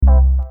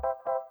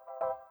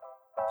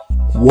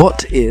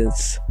What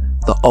is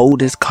the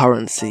oldest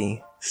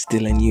currency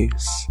still in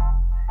use?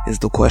 Is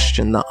the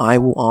question that I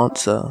will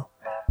answer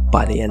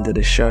by the end of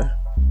the show.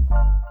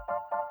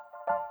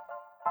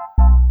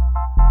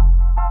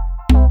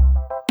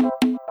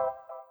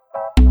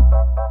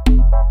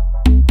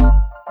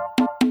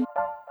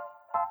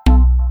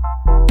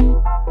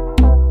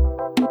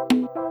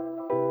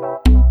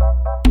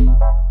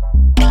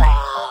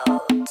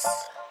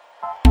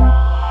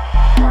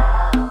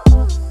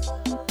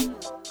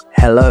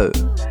 Hello,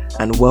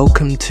 and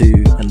welcome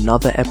to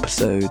another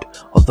episode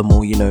of The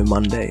More You Know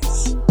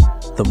Mondays.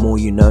 The more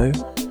you know,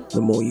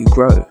 the more you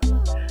grow.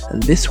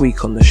 And this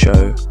week on the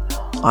show,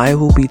 I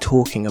will be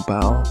talking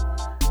about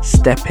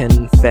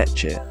Stepin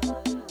Fetchit.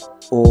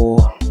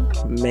 Or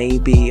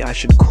maybe I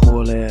should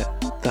call it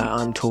that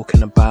I'm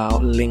talking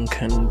about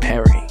Lincoln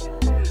Perry,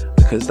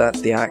 because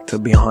that's the actor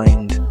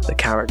behind the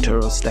character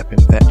of Stepin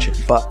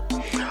Fetchit. But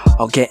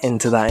I'll get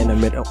into that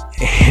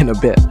in a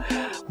bit.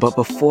 But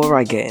before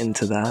I get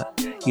into that,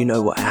 you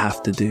know what I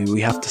have to do.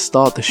 We have to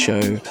start the show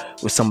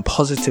with some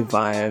positive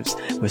vibes,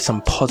 with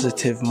some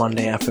positive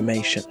Monday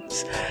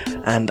affirmations.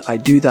 And I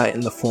do that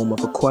in the form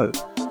of a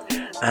quote.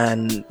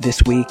 And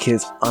this week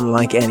is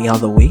unlike any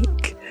other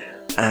week.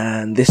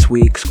 And this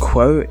week's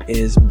quote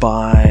is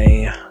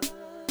by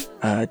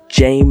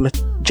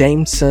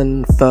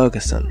Jameson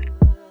Ferguson.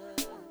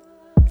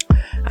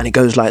 And it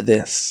goes like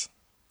this.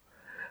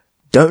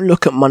 Don't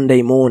look at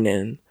Monday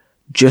morning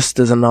just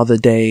as another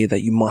day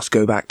that you must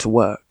go back to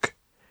work.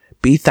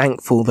 Be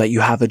thankful that you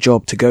have a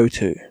job to go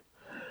to,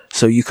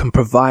 so you can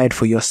provide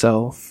for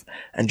yourself,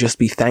 and just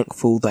be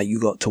thankful that you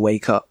got to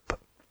wake up.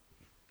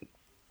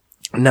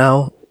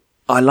 Now,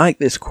 I like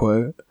this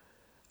quote,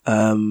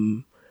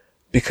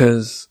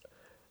 because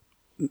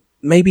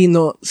maybe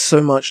not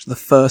so much the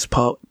first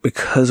part,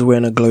 because we're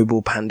in a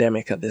global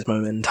pandemic at this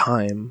moment in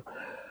time,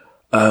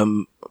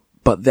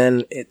 but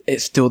then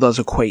it still does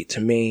equate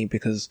to me,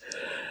 because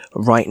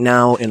right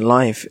now in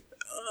life,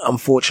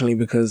 unfortunately,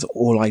 because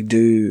all I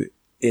do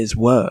is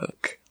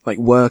work. Like,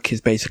 work is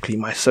basically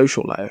my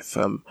social life.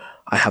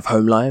 I have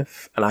home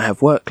life and I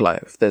have work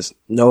life. There's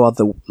no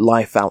other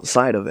life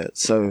outside of it.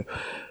 So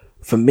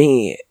for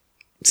me,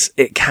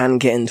 it can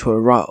get into a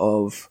rut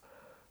of,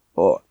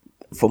 or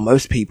for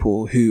most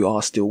people who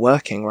are still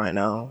working right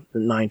now,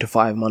 9 to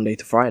 5, Monday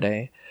to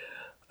Friday,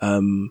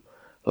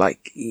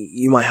 like,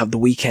 you might have the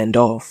weekend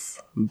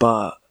off,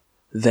 but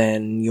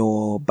then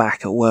you're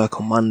back at work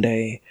on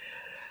Monday,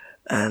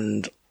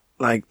 and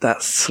like,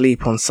 that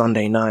sleep on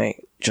Sunday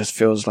night just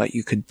feels like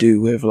you could do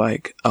with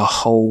like a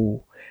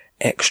whole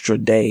extra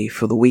day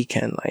for the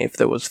weekend. Like, if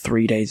there was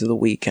 3 days of the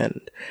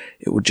weekend,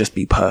 it would just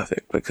be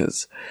perfect,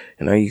 because,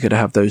 you know, you could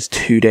have those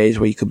 2 days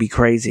where you could be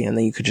crazy, and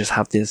then you could just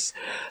have this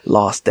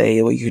last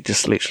day where you could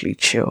just literally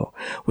chill,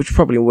 which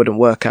probably wouldn't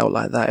work out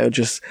like that. It would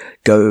just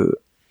go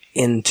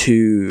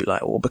into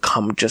like, or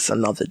become just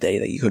another day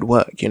that you could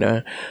work, you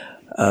know?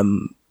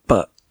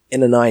 But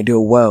in an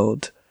ideal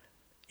world,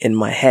 in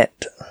my head,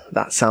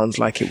 that sounds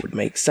like it would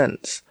make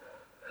sense.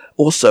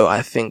 Also,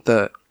 I think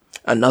that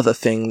another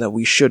thing that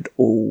we should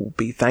all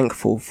be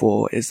thankful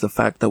for is the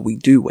fact that we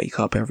do wake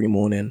up every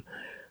morning.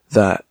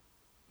 That,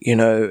 you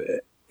know,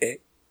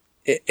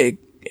 it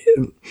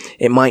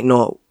might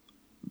not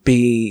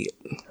be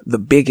the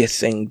biggest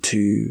thing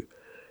to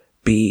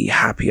be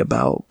happy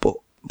about, but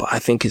I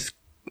think it's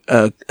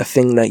a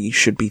thing that you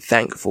should be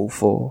thankful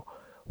for,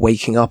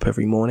 waking up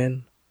every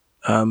morning.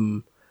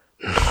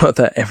 Not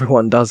that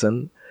everyone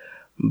doesn't,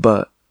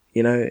 but,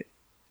 you know,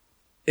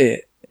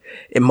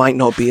 it might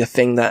not be a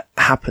thing that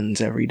happens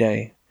every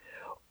day.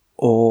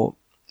 Or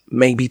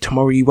maybe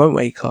tomorrow you won't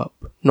wake up.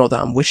 Not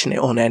that I'm wishing it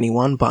on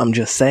anyone, but I'm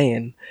just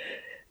saying,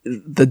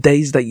 the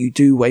days that you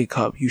do wake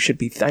up, you should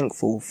be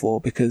thankful for,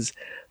 because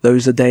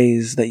those are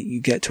days that you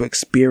get to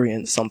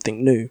experience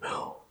something new.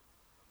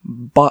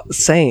 But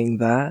saying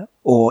that,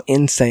 or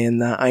in saying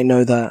that, I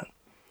know that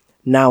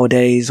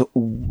nowadays,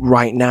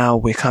 right now,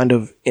 we're kind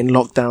of in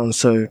lockdown,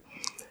 so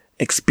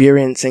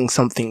experiencing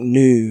something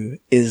new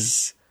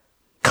is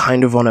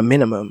kind of on a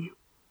minimum.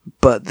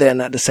 But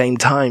then at the same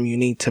time, you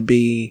need to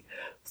be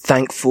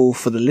thankful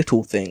for the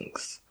little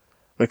things,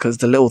 because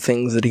the little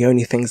things are the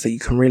only things that you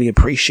can really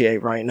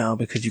appreciate right now,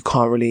 because you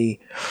can't really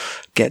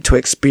get to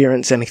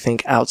experience anything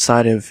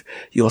outside of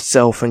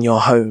yourself and your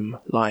home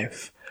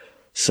life.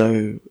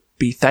 So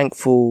be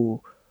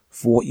thankful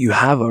for what you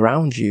have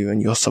around you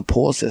and your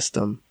support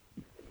system.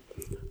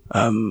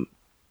 And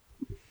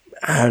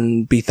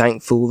be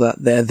thankful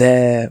that they're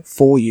there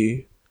for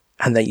you,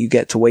 and that you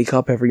get to wake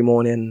up every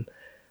morning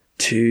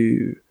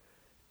to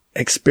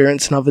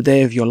experience another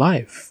day of your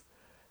life.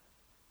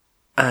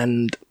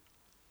 And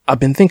I've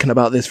been thinking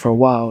about this for a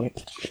while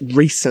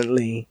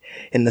recently,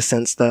 in the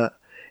sense that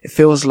it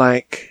feels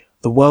like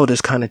the world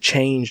has kind of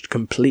changed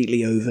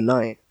completely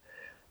overnight.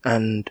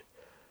 And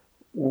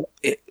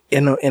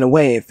in a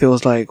way, it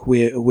feels like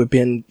we're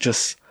being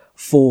just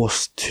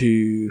forced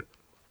to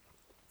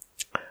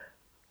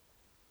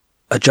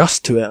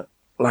adjust to it,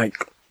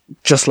 like,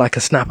 just like a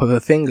snap of a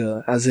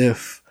finger, as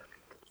if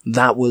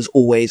that was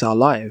always our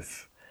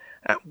life.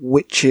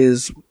 which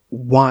is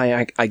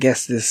why I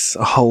guess this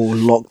whole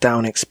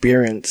lockdown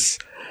experience,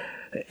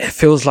 it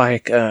feels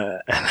like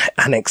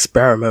an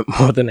experiment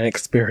more than an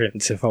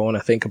experience, if I want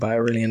to think about it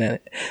really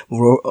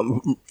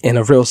in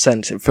a real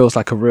sense. It feels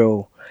like a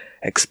real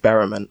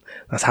experiment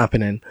that's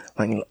happening.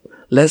 Like,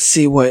 let's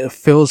see what it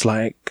feels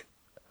like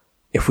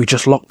if we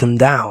just lock them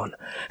down.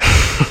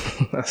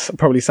 That's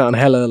probably sound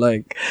hella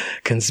like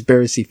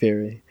conspiracy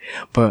theory,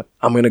 but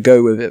I'm gonna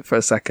go with it for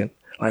a second.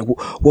 Like,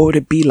 what would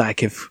it be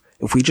like if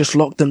we just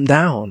locked them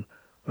down?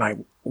 Like,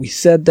 we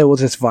said there was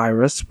this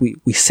virus, we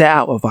set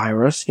out a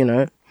virus, you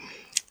know,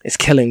 it's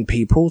killing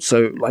people,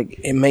 so like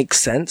it makes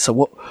sense. So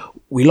what,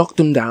 we locked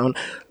them down,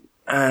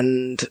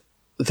 and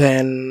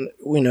then,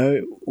 you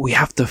know, we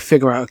have to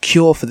figure out a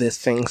cure for this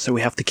thing, so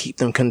we have to keep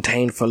them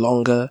contained for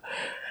longer.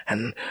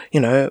 And, you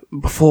know,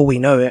 before we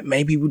know it,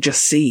 maybe we'll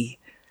just see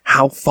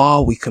how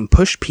far we can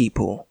push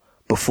people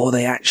before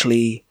they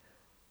actually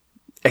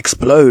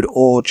explode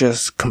or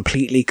just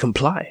completely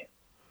comply.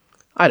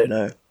 I don't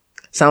know.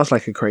 Sounds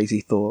like a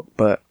crazy thought,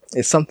 but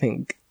it's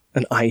something,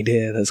 an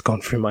idea that's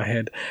gone through my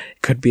head.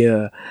 It could be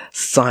a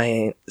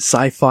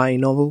sci-fi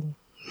novel,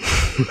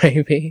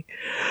 maybe.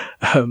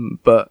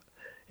 But,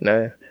 you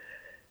know,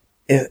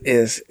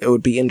 it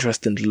would be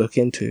interesting to look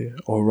into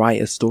or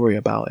write a story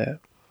about it.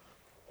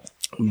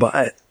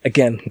 But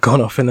again,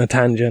 gone off in a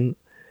tangent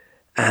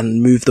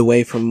and moved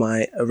away from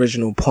my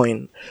original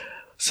point.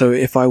 So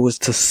if I was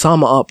to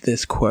sum up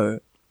this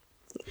quote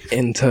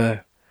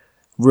into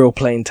real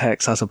plain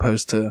text as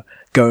opposed to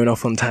going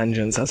off on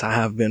tangents as I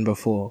have been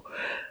before,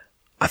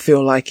 I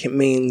feel like it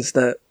means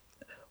that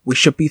we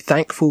should be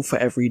thankful for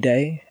every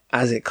day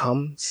as it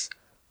comes,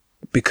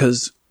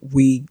 because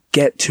we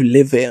get to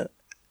live it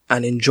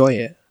and enjoy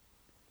it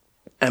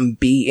and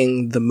be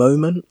in the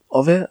moment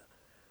of it.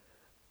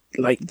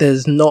 Like,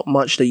 there's not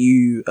much that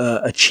you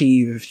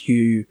achieve if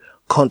you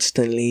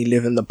constantly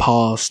live in the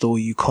past or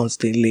you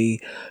constantly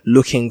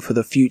looking for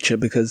the future,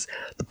 because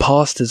the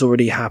past has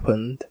already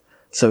happened.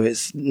 So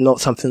it's not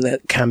something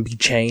that can be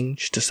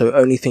changed. So the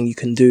only thing you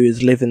can do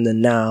is live in the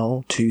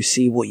now to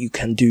see what you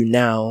can do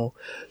now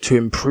to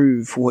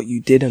improve what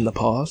you did in the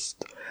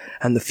past.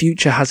 And the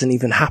future hasn't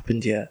even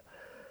happened yet.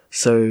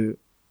 So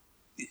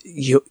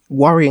you're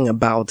worrying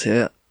about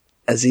it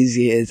as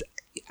easy as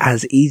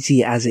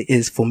it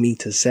is for me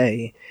to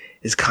say,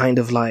 is kind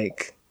of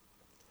like,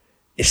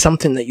 it's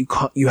something that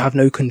you have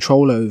no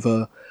control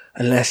over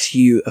unless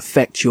you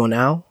affect your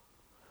now.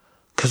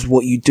 Because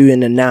what you do in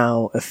the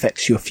now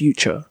affects your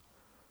future.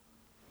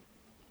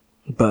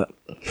 But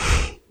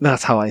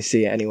that's how I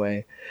see it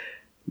anyway.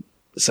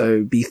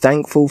 So be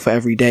thankful for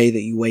every day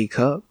that you wake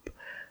up,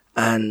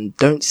 and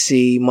don't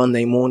see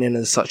Monday morning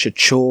as such a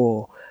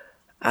chore,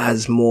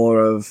 as more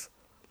of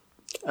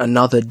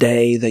another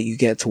day that you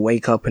get to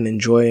wake up and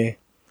enjoy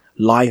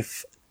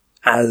life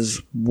as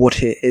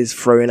what it is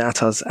throwing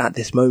at us at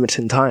this moment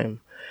in time.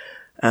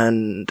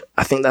 And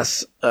I think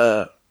that's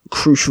a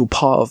crucial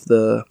part of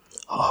the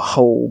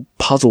whole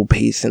puzzle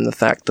piece, in the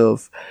fact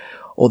of,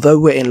 although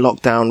we're in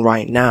lockdown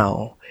right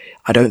now,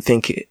 I don't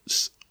think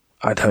it's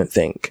not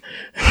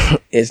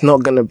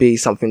going to be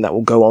something that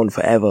will go on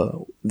forever.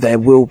 There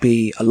will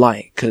be a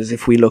light, because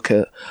if we look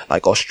at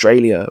like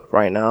Australia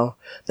right now,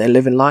 they're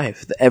living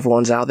life.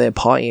 Everyone's out there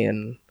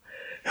partying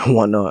and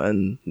whatnot,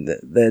 and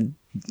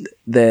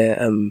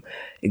they're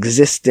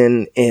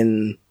existing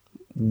in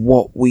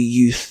what we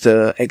used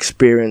to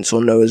experience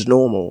or know as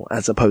normal,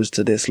 as opposed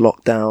to this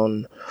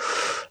lockdown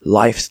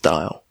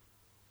lifestyle.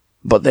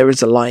 But there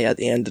is a light at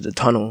the end of the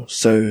tunnel,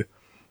 so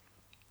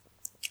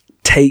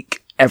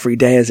take every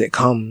day as it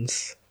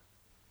comes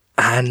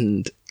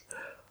and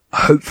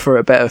hope for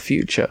a better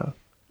future.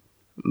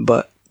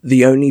 But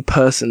the only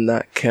person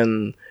that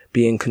can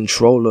be in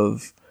control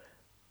of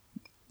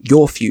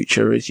your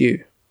future is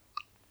you.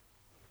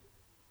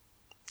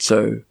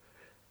 So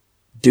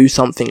do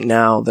something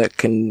now that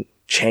can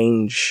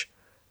change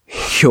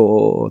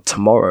your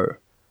tomorrow.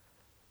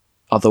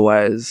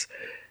 Otherwise,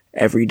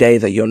 every day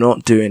that you're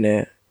not doing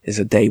it is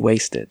a day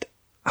wasted.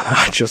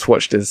 I just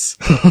watched this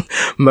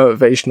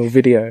motivational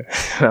video.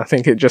 I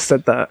think it just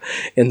said that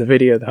in the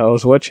video that I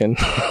was watching.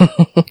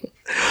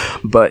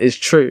 But it's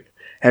true.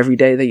 Every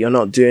day that you're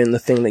not doing the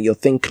thing that you're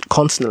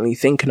constantly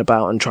thinking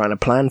about and trying to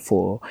plan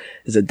for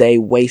is a day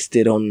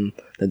wasted on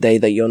the day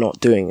that you're not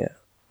doing it.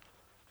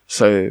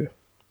 So,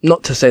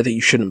 not to say that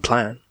you shouldn't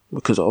plan,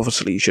 because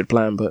obviously you should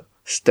plan, but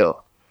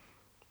still,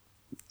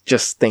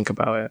 just think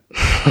about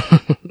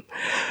it.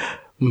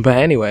 But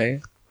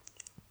anyway,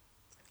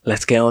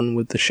 let's get on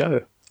with the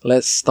show.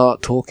 Let's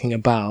start talking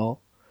about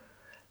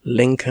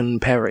Lincoln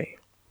Perry,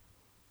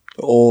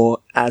 or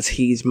as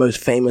he's most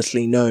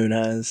famously known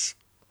as,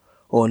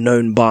 or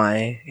known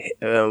by,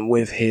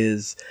 with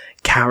his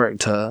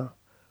character,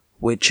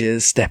 which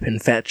is Stepin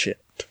Fetchit.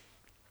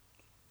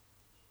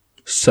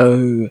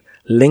 So,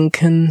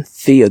 Lincoln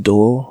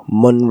Theodore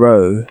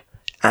Monroe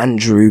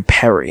Andrew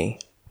Perry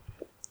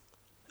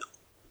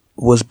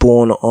was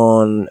born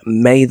on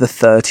May the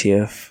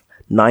 30th,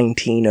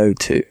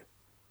 1902.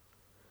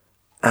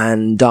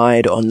 and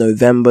died on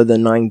November the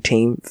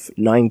 19th,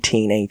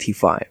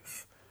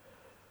 1985.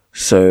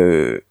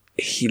 So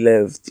he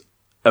lived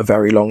a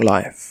very long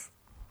life.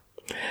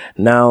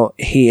 Now,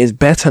 he is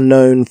better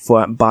known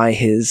by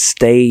his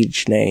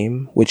stage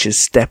name, which is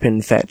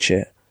Stepin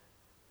Fetchit.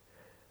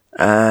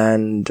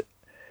 And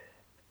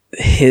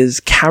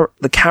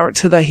the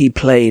character that he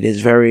played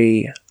is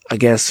very, I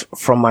guess,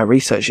 from my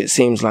research, it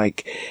seems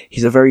like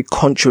he's a very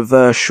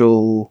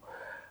controversial,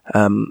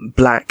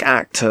 black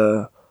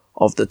actor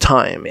of the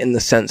time, in the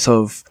sense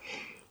of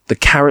the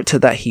character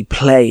that he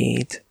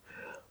played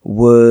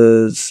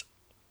was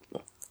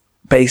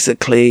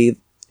basically,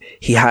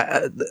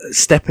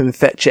 Stepin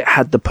Fetchit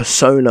had the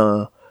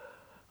persona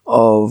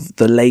of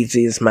the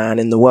laziest man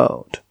in the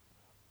world.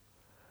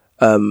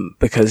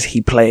 Because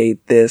he played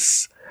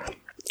this,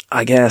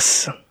 I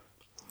guess,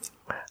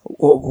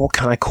 what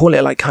can I call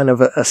it? Like kind of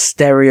a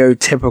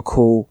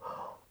stereotypical,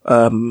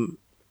 a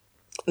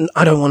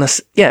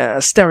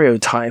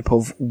stereotype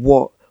of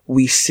what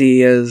we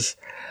see as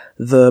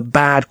the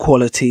bad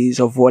qualities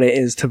of what it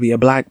is to be a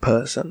black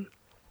person.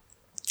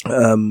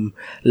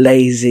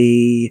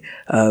 Lazy,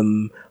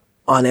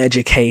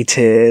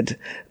 uneducated,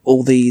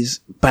 all these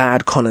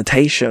bad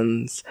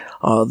connotations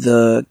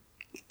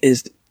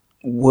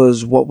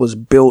was what was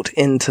built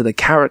into the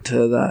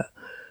character that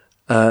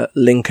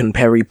Lincoln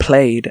Perry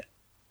played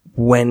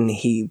when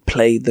he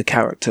played the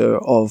character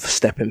of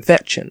Stepin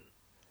Fetchit,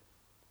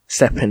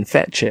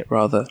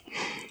 rather.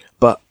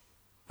 But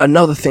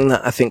another thing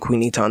that I think we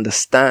need to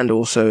understand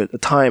also at the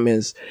time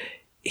is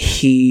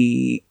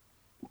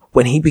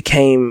when he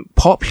became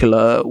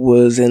popular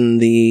was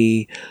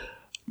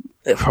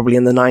probably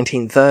in the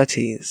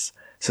 1930s.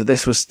 So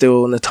this was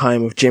still in the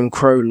time of Jim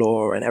Crow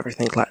law and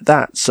everything like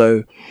that.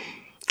 So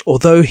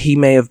although he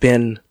may have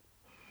been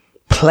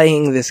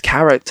playing this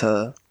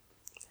character,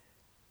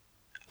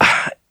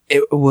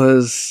 it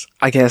was,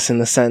 I guess, in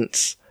a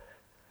sense,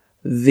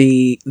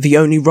 the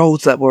only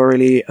roles that were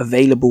really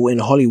available in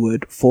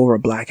Hollywood for a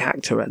black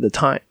actor at the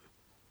time.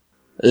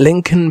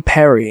 Lincoln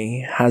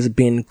Perry has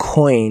been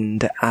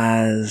coined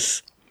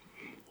as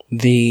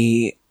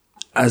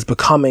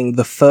becoming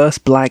the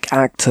first black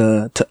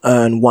actor to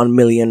earn $1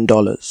 million.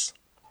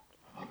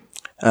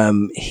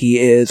 He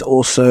is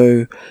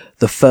also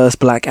the first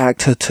black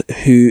actor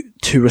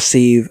to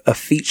receive a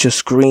feature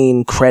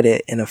screen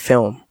credit in a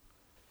film.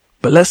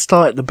 But let's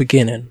start at the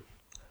beginning.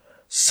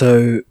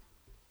 So,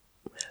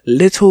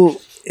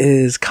 little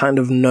is kind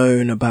of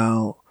known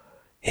about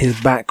his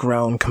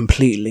background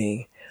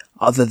completely,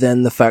 other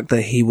than the fact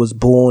that he was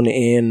born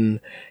in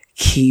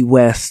Key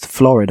West,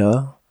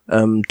 Florida,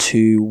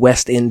 to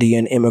West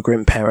Indian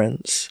immigrant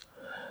parents.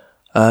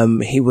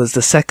 He was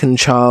the second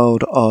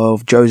child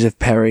of Joseph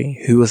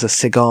Perry, who was a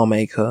cigar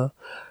maker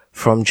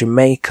from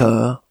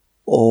Jamaica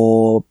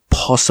or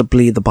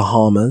possibly the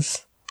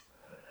Bahamas.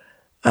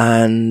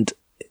 And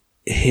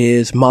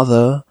his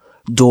mother,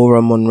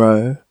 Dora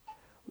Monroe,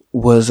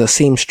 was a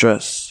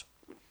seamstress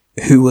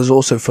who was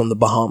also from the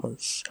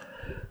Bahamas.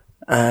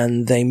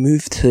 And they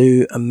moved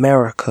to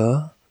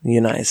America, the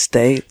United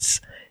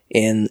States,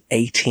 in the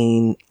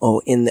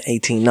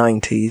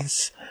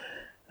 1890s,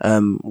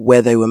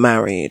 where they were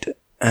married.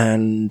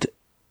 And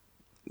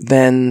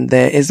then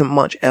there isn't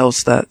much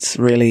else that's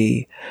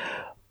really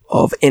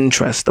of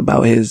interest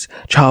about his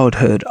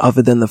childhood,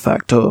 other than the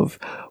fact of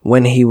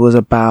when he was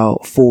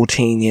about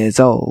 14 years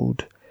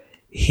old,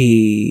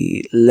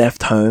 he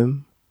left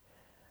home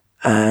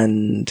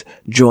and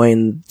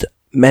joined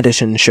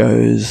medicine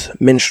shows,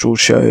 minstrel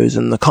shows,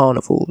 and the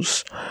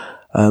carnivals,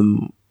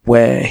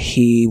 where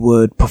he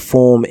would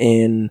perform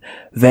in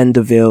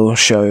vaudeville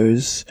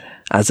shows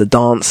as a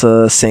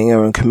dancer,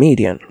 singer, and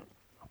comedian.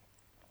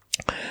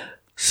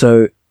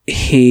 So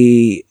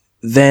he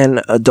then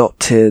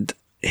adopted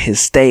his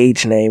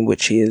stage name,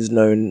 which he is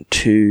known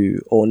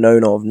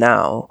of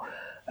now,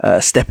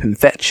 Stepin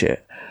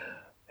Fetchit,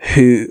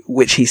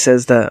 which he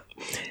says that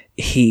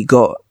he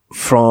got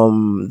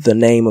from the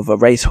name of a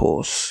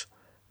racehorse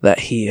that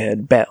he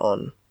had bet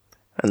on,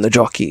 and the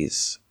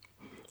jockeys.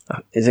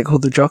 Is it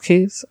called the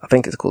jockeys? I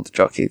think it's called the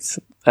jockeys.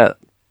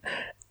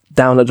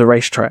 Down at the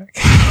racetrack.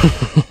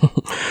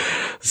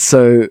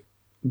 So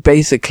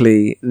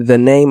basically, the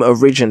name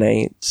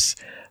originates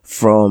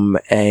from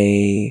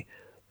a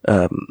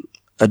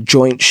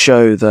joint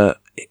show that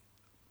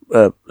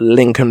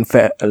Lincoln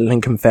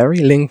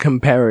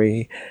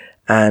Perry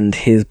and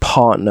his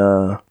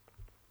partner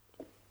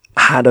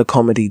had a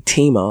comedy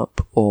team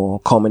up or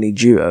comedy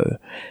duo,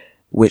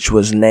 which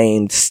was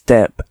named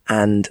Step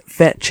and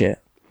Fetchit.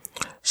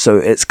 So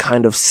it's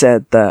kind of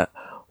said that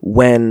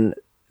when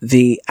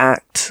the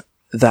act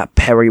that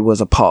Perry was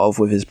a part of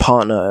with his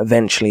partner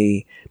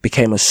eventually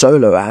became a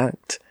solo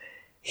act,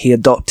 he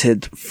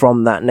adopted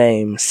from that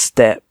name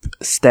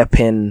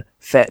Stepin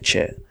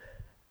Fetchit,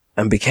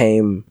 and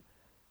became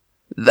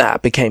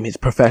his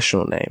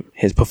professional name,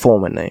 his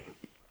performer name.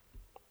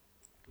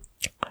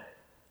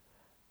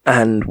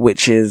 And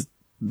which is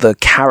the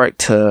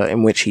character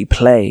in which he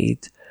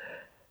played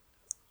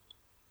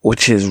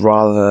which is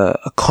rather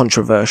a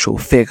controversial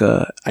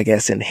figure, I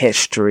guess, in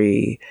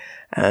history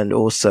and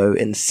also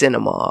in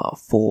cinema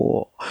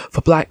for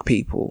black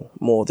people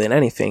more than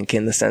anything,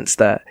 in the sense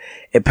that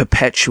it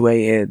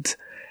perpetuated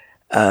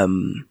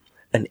an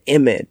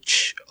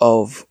image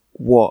of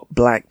what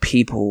black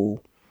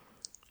people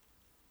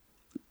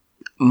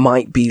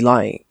might be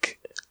like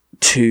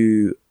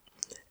to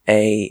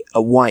a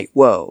white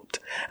world.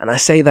 And I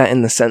say that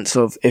in the sense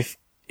of, if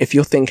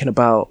you're thinking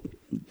about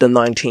the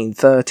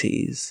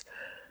 1930s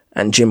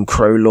and Jim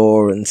Crow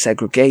law and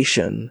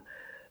segregation,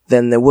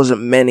 then there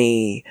wasn't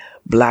many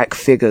black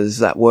figures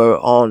that were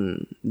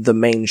on the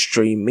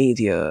mainstream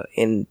media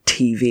in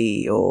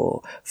TV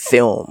or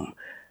film.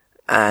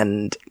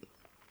 And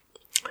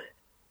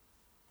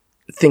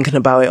thinking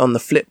about it on the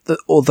flip, that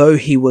although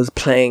he was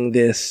playing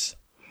this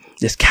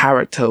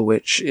character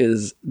which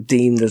is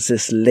deemed as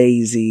this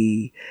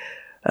lazy,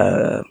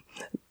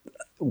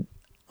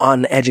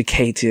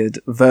 uneducated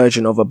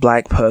version of a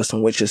black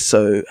person, which is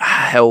so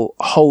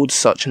holds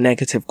such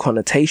negative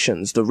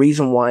connotations, the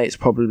reason why it's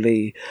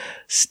probably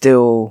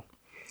still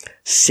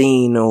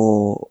seen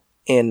or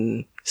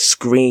in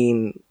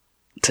screen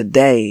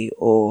today,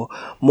 or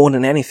more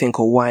than anything,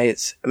 or why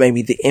it's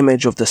maybe the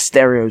image of the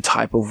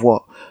stereotype of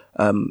what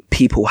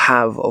people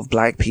have of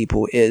black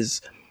people is,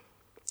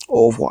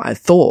 or what I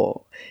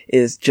thought,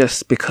 is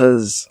just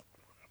because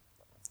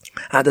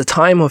at the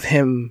time of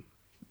him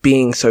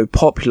being so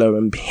popular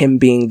and him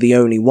being the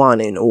only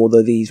one in all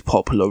of these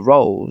popular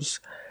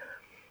roles,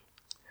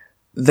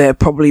 there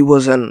probably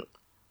wasn't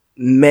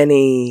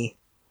many.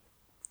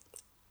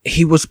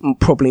 He was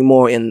probably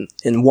more in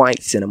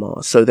white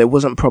cinema, so there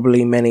wasn't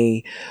probably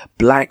many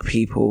black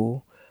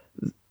people.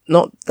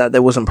 Not that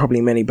there wasn't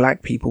probably many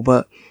black people,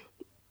 but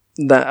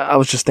that I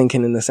was just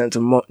thinking in the sense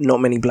of not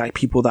many black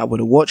people that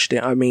would have watched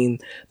it. I mean,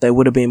 there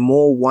would have been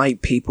more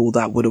white people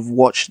that would have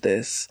watched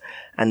this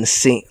and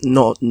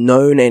not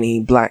known any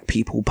black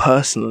people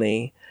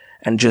personally,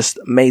 and just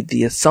made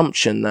the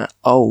assumption that,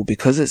 oh,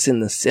 because it's in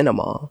the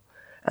cinema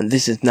and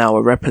this is now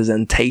a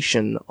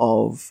representation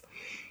of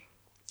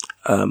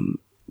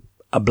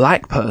a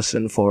black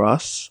person for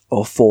us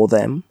or for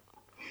them,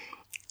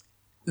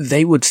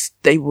 they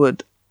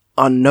would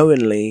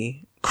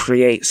unknowingly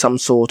create some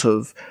sort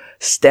of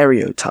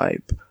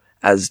stereotype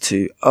as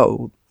to,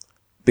 oh,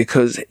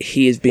 because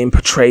he is being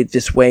portrayed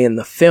this way in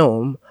the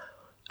film,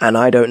 and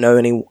I don't know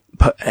any,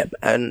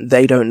 and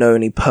they don't know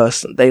any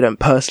person, they don't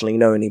personally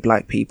know any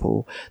black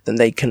people, then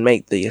they can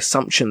make the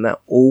assumption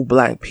that all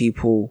black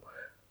people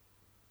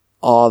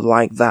are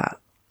like that,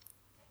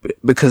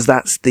 because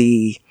that's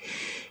the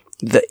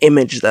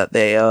image that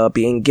they are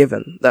being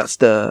given. That's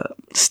the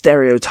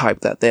stereotype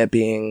that they're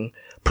being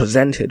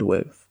presented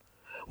with,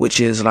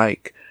 which is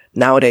like,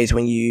 nowadays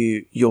when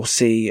you'll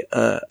see,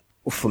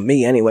 for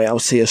me anyway, I'll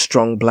see a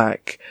strong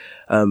black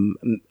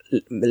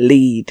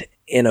lead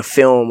in a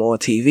film or a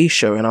TV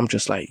show, and I'm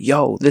just like,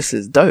 yo, this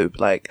is dope.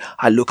 Like,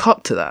 I look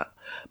up to that.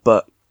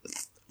 But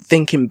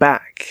thinking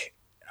back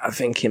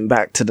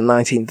to the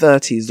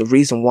 1930s, the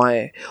reason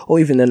why, or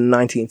even in the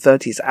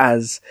 1930s,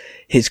 as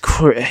his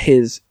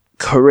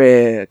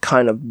career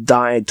kind of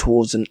died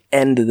towards an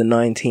end of the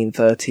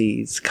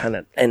 1930s, kind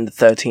of end of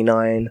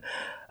 39,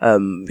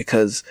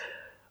 because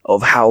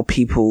of how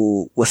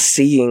people were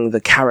seeing the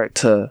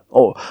character,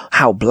 or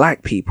how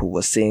black people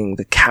were seeing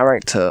the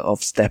character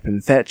of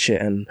Stepin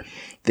Fetchit, and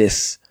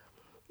these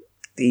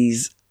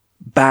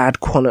bad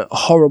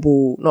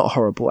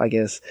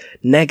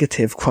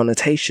negative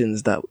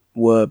connotations that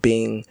were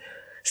being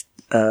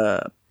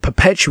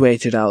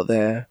perpetuated out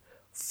there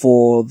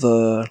for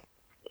the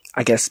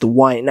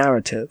white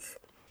narrative,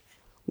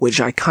 which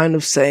I kind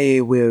of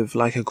say with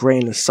like a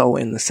grain of salt,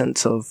 in the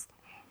sense of,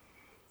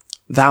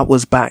 that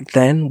was back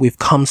then. We've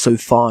come so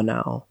far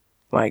now.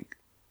 Like,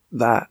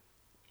 that,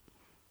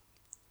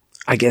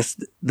 I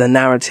guess the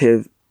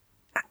narrative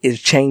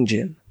is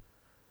changing,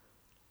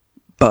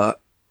 but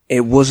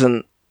it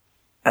wasn't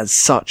as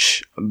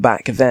such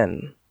back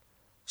then.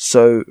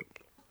 So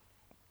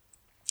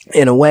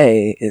in a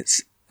way,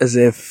 it's as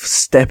if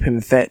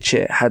Stepin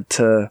Fetchit had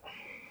to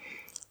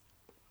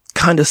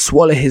kind of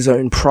swallow his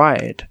own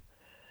pride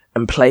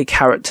and play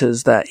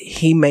characters that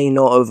he may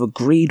not have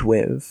agreed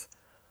with,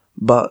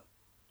 but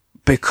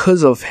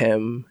because of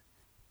him,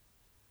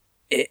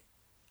 it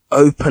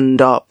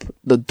opened up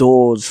the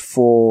doors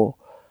for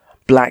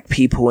black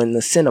people in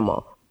the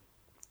cinema,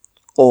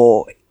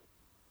 or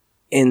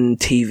in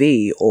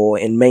TV, or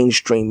in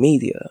mainstream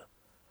media.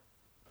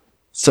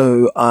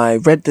 So I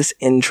read this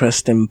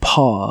interesting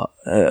part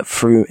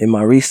in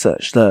my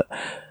research that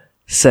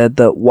said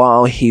that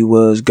while he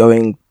was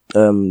going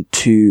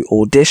to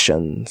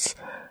auditions,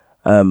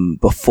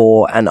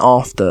 before and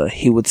after,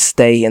 he would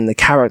stay in the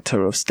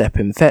character of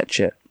Stepin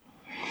Fetchit.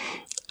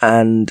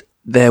 And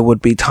there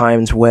would be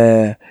times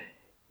where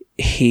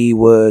he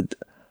would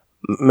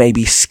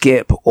maybe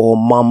skip or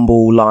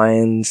mumble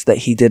lines that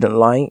he didn't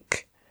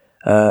like,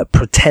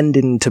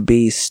 pretending to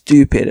be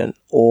stupid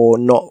or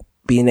not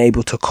being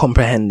able to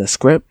comprehend the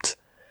script.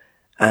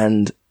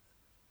 And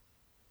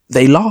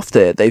they laughed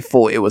at it. They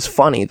thought it was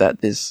funny that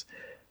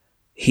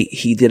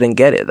he didn't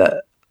get it,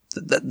 that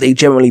they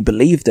generally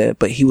believed it,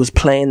 but he was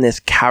playing this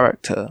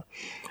character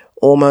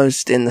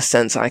almost in the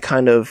sense I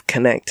kind of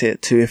connect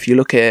it to, if you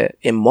look at it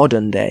in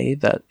modern day,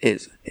 that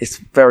it's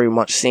very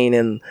much seen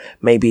in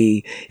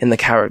maybe in the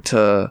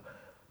character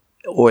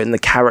or in the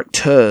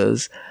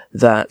characters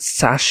that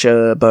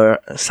Sacha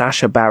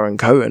Baron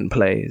Cohen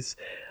plays.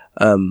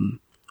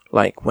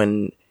 Like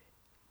when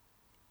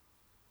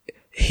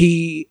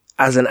he,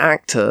 as an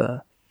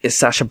actor, is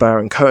Sacha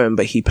Baron Cohen,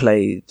 but he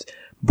played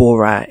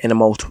Borat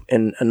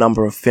in a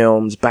number of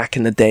films. Back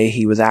in the day,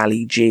 he was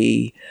Ali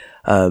G.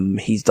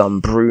 He's done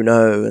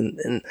Bruno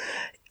and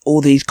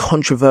all these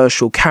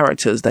controversial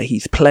characters that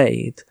he's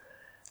played.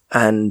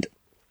 And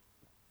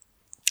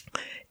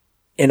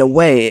in a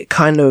way, it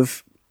kind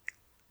of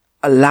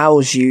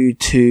allows you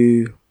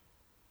to,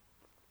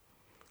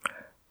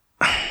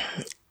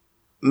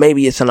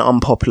 maybe it's an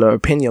unpopular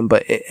opinion,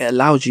 but it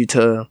allows you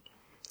to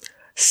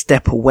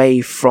step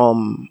away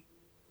from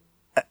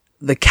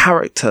the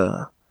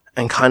character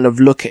and kind of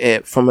look at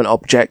it from an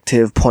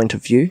objective point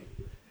of view.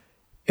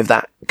 If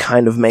that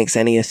kind of makes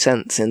any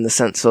sense, in the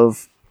sense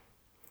of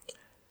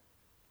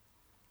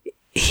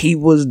he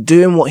was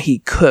doing what he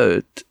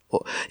could.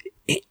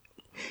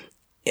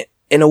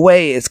 In a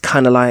way, it's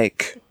kind of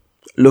like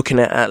looking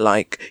at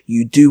like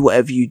you do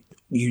whatever you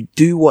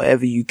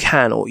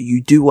can, or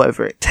you do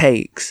whatever it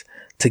takes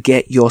to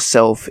get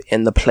yourself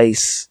in the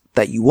place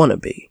that you want to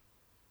be.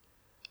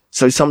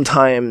 So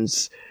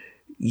sometimes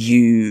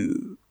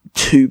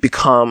to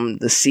become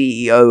the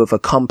CEO of a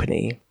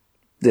company,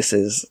 this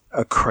is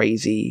a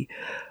crazy,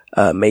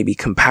 maybe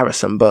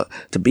comparison, but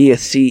to be a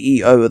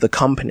CEO of the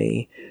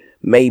company,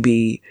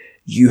 maybe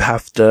you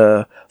have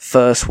to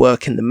first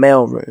work in the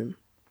mailroom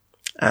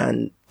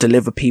and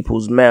deliver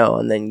people's mail,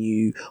 and then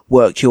you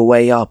work your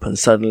way up and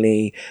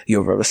suddenly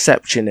you're a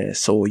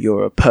receptionist or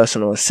you're a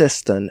personal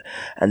assistant,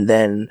 and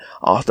then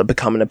after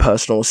becoming a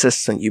personal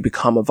assistant you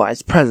become a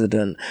vice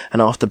president,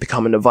 and after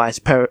becoming a vice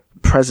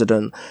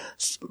president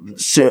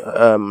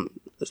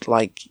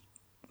like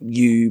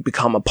you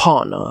become a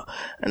partner.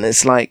 And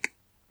it's like,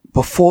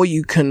 before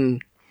you can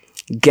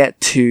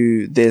get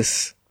to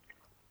this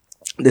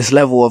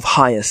level of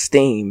high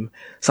esteem,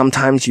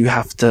 sometimes you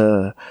have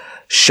to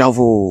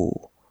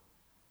shovel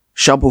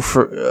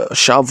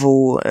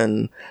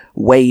and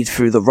wade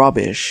through the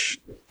rubbish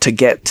to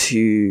get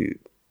to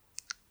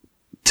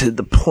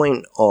the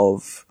point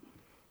of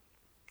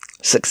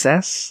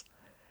success.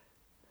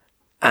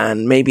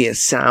 And maybe it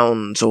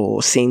sounds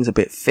or seems a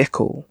bit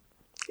fickle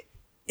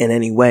in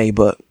any way,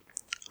 but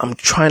I'm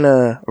trying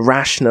to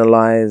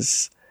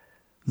rationalize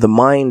the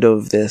mind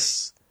of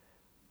this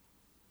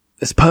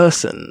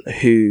person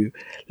who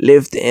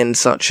lived in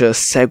such a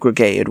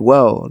segregated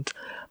world,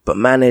 but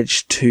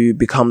managed to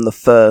become the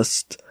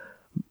first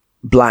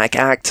black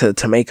actor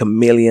to make $1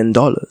 million.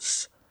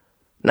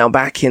 Now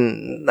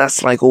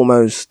that's like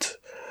almost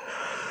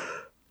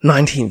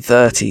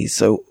 1930s,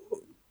 so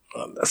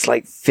that's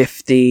like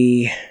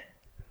 50,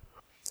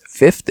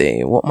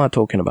 what am I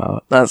talking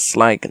about? That's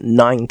like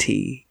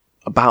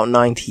about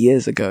 90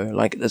 years ago.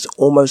 Like, that's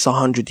almost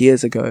 100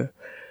 years ago.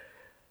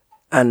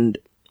 And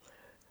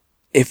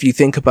if you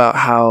think about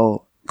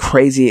how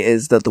crazy it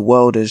is that the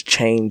world has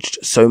changed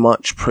so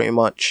much, pretty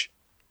much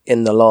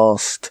in the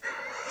last,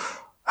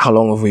 how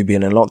long have we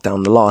been in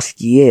lockdown? The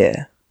last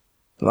year.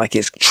 Like,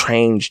 it's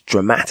changed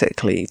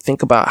dramatically.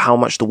 Think about how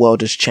much the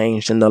world has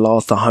changed in the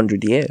last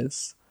 100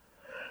 years.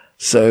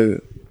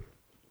 So,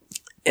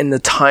 in the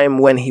time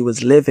when he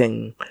was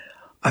living,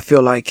 I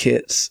feel like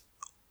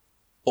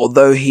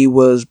although he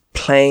was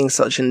playing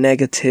such a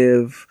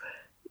negative,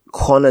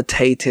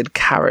 connotated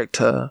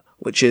character,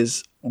 which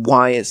is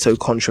why it's so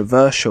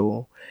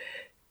controversial,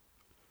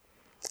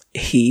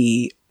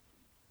 he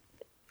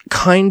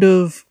kind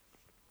of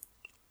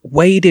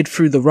waded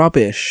through the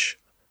rubbish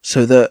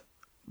so that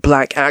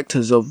black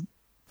actors of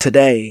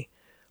today,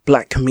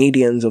 black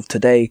comedians of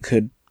today,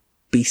 could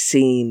be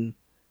seen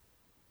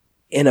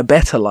in a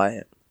better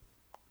light.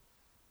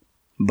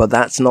 But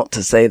that's not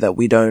to say that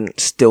we don't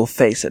still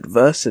face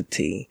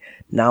adversity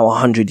now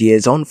 100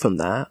 years on from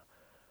that.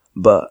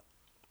 But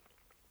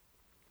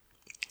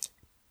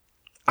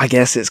I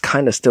guess it's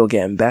kind of still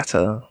getting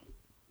better,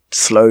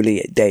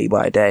 slowly, day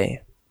by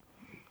day.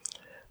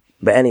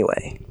 But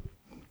anyway,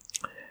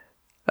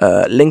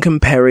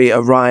 Lincoln Perry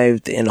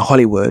arrived in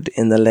Hollywood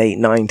in the late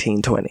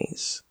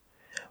 1920s,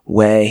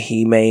 where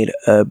he made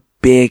a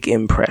big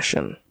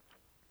impression.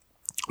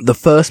 The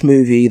first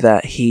movie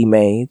that he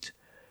made,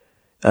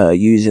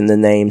 using the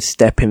name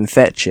Stepin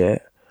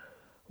Fetchit,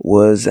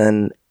 was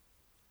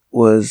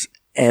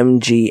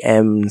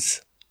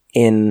MGM's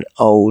in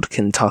Old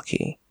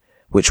Kentucky,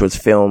 which was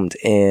filmed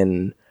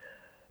in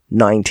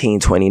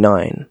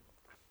 1929.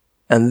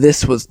 And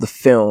this was the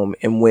film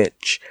in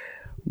which,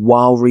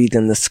 while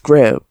reading the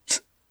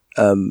script,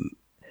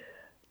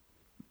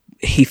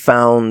 he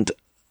found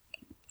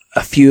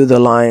a few of the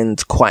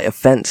lines quite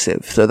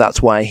offensive. So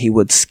that's why he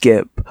would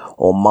skip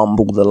or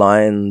mumble the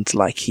lines,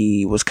 like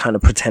he was kind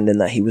of pretending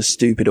that he was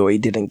stupid or he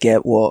didn't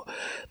get what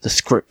the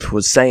script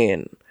was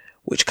saying,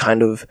 which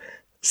kind of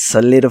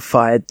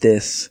solidified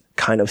this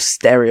kind of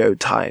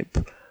stereotype,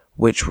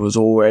 which was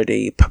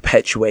already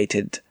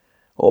perpetuated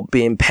or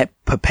being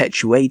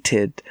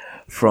perpetuated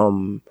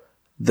from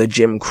the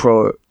Jim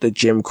Crow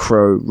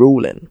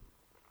ruling.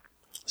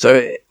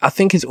 So I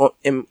think it's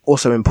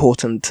also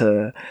important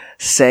to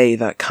say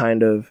that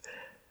kind of,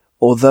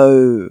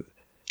 although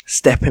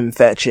Stepin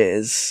Fetchit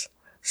is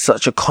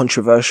such a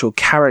controversial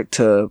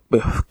character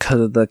because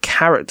of the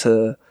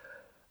character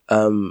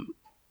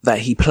that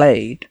he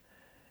played,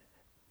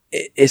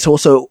 it's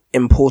also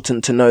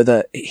important to know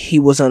that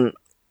it's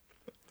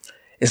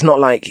not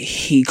like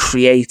he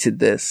created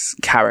this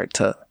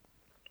character.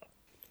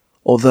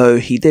 Although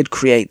he did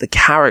create the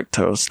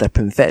character of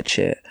Stepin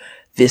Fetchit,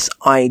 this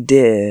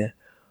idea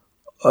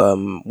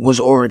was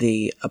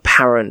already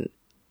apparent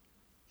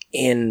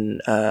in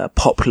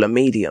popular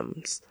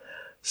mediums.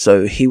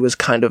 So he was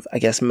kind of, I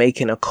guess,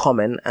 making a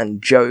comment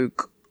and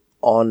joke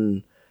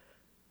on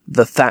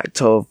the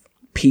fact of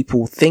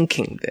people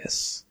thinking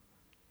this.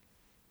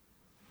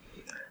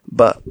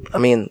 But, I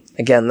mean,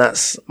 again,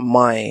 that's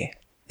my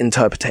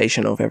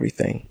interpretation of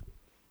everything.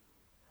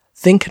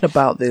 Thinking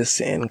about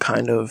this in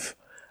kind of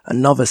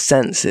another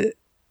sense, it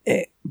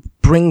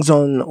brings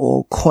on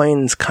or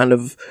coins kind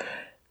of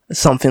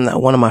something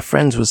that one of my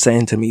friends was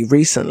saying to me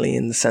recently,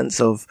 in the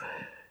sense of,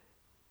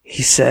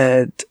 he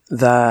said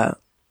that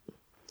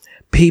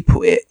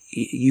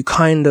you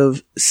kind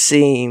of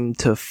seem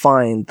to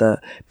find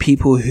that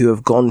people who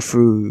have gone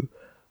through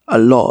a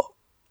lot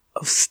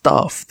of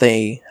stuff,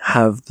 they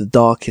have the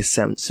darkest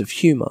sense of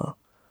humor.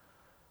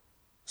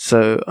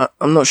 So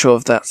I'm not sure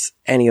if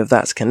any of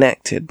that's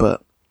connected,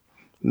 but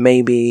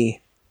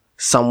maybe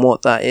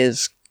somewhat that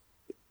is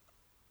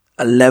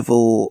a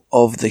level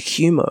of the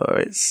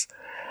humor.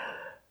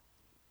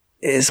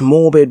 It's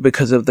morbid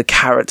because of the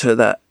character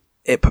that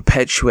it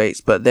perpetuates,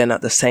 but then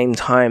at the same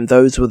time,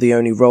 those were the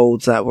only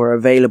roles that were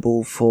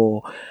available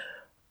for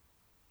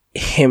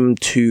him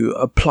to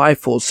apply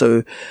for.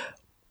 So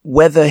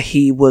whether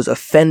he was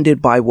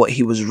offended by what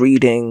he was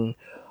reading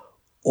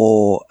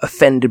or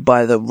offended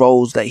by the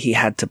roles that he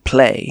had to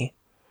play,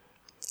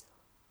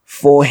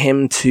 for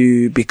him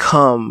to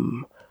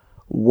become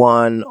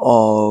one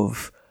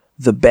of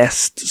the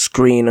best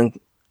screen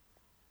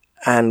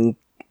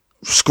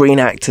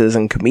actors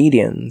and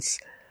comedians,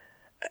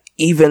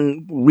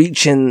 even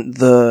reaching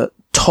the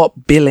top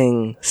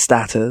billing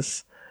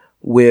status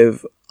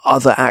with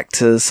other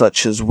actors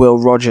such as Will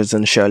Rogers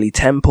and Shirley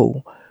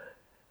Temple,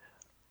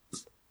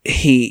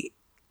 he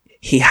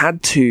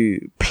had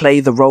to play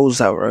the roles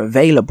that were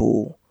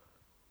available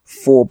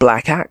for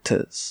black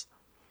actors.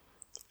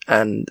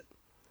 And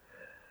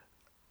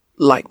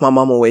like my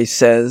mum always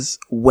says,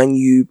 when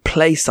you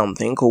play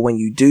something or when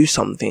you do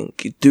something,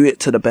 you do it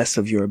to the best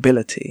of your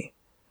ability.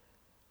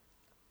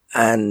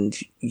 And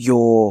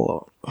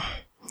your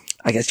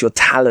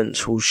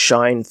talents will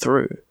shine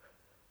through.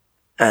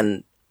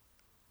 And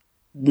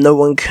no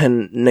one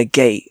can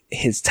negate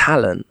his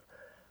talent,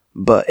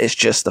 but it's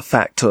just the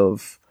fact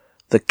of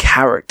the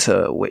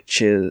character,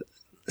 which is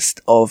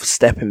of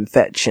Stepin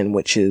Fetchit,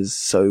 which is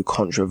so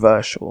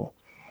controversial.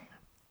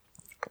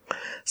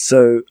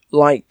 So,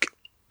 like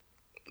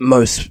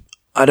most,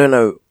 I don't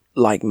know,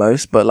 like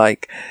most, but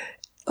like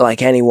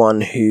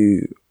anyone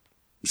who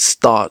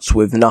starts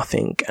with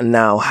nothing and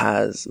now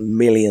has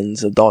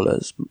millions of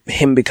dollars,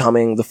 him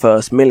becoming the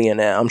first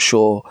millionaire, I'm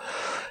sure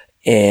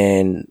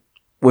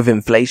with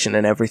inflation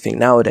and everything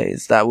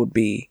nowadays, that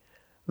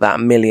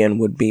million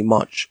would be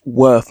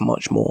worth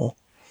much more.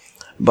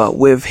 But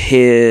with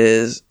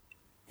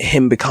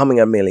him becoming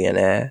a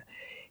millionaire,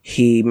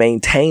 he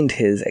maintained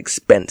his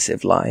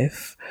expensive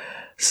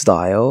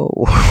lifestyle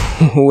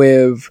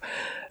with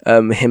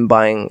him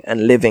buying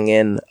and living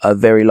in a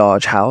very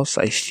large house.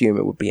 I assume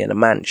it would be in a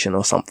mansion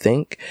or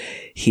something.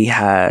 He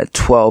had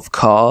 12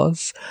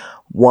 cars,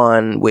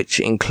 one which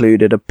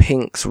included a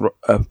pink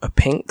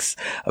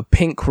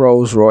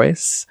Rolls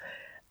Royce,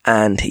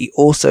 and he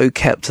also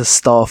kept a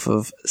staff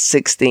of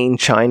 16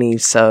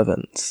 Chinese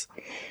servants.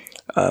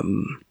 I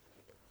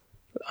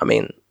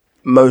mean,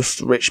 most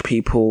rich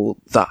people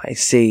that I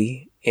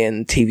see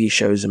in TV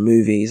shows and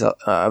movies,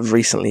 I've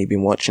recently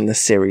been watching a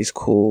series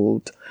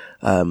called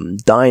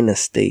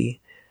Dynasty,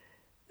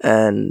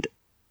 and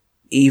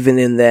even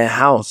in their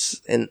house,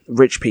 in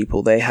rich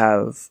people, they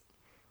have,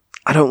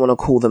 I don't want to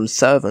call them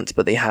servants,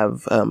 but they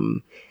have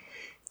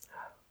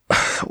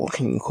what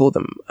can you call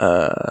them,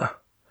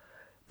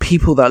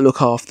 people that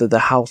look after the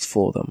house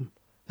for them.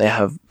 They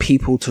have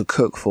people to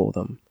cook for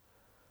them.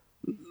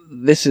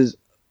 This is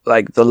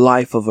like the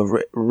life of a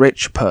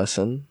rich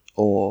person,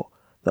 or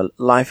the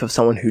life of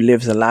someone who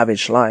lives a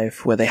lavish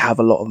life where they have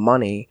a lot of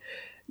money.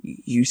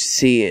 You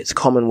see it's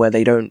common where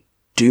they don't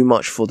do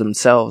much for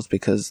themselves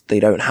because they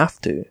don't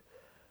have to.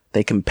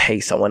 They can pay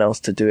someone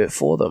else to do it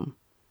for them.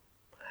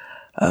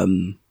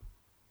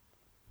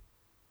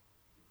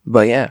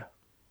 But yeah.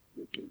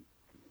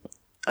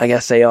 I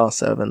guess they are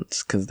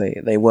servants because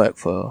they work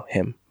for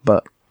him,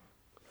 but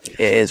it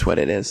is what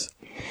it is.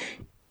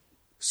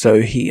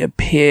 So he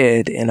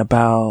appeared in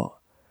about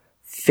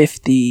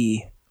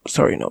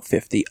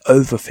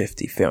over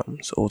 50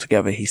 films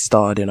altogether. He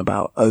starred in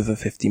about over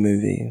 50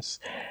 movies,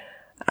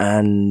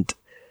 and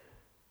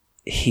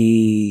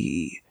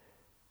he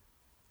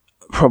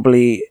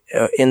probably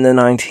in the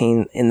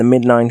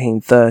mid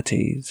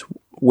 1930s,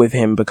 with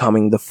him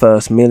becoming the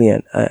first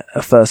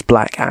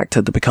black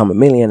actor to become a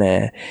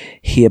millionaire,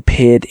 he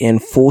appeared in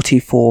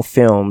 44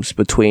 films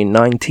between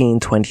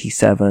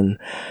 1927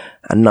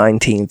 and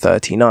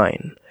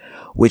 1939,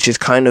 which is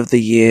kind of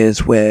the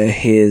years where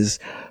his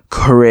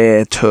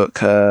career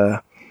took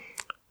a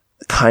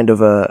kind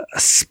of a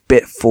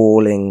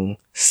spitballing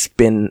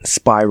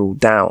spiral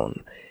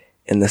down,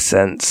 in the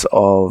sense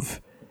of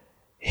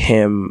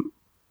him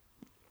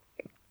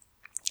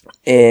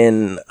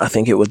in, I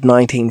think it was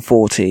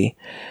 1940,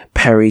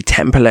 Perry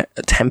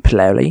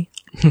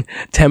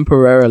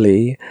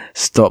temporarily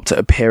stopped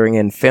appearing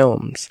in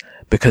films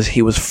because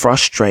he was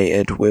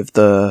frustrated with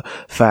the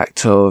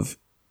fact of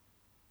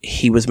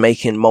he was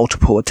making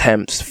multiple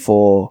attempts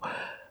for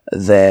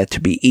there to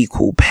be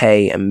equal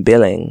pay and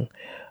billing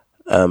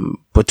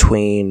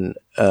between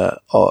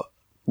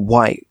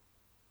white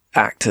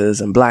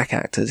actors and black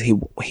actors. He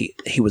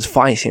was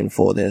fighting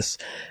for this,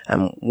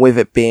 and with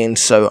it being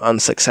so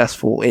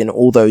unsuccessful in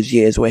all those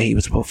years where he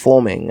was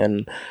performing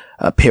and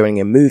appearing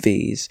in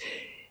movies,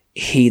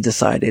 he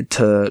decided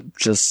to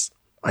just,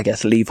 I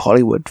guess, leave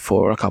Hollywood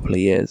for a couple of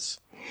years.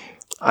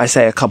 I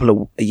say a couple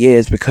of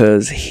years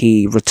because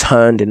he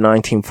returned in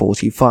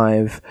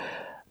 1945,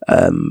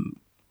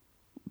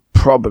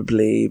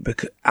 probably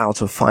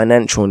out of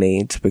financial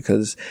needs,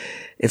 because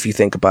if you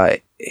think about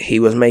it, he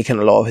was making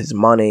a lot of his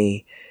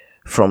money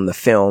from the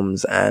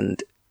films,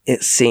 and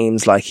it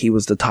seems like he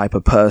was the type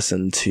of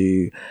person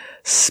to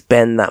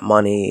spend that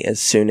money as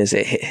soon as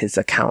it hit his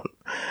account.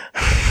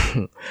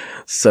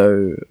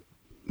 So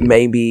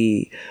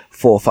maybe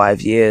 4 or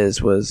 5 years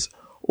was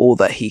all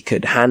that he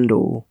could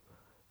handle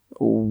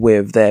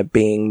with there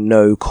being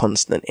no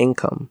constant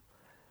income.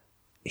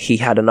 He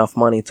had enough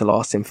money to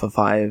last him for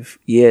 5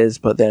 years,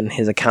 but then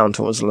his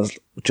accountant was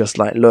just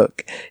like,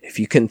 look, if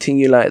you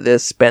continue like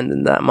this,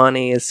 spending that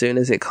money as soon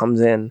as it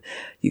comes in,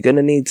 you're going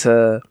to need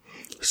to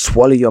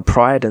swallow your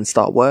pride and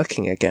start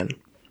working again.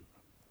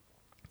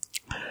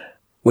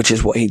 Which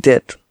is what he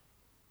did.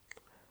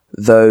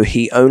 Though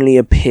he only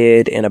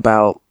appeared in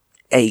about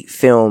 8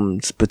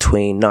 films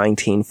between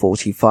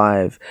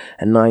 1945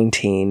 and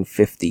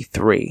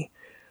 1953.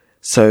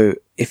 So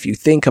if you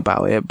think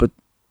about it, but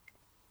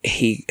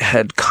he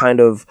had kind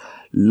of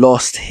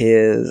lost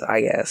his,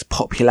 I guess,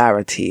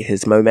 popularity,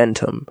 his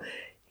momentum.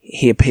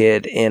 He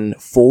appeared in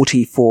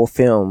 44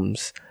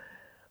 films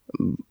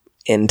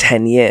in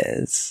 10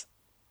 years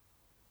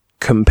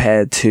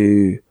compared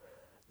to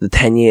the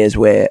 10 years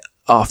where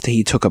after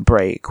he took a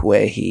break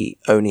where he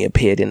only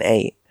appeared in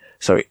 8.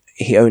 Sorry,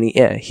 he only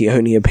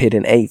appeared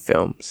in 8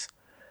 films.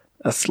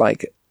 That's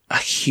like a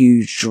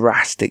huge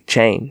drastic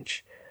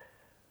change.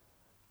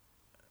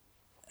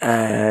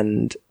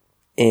 And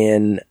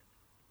in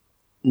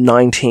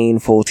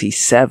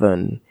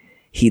 1947,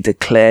 he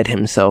declared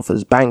himself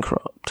as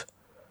bankrupt.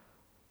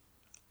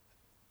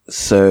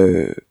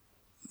 So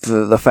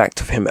the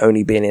fact of him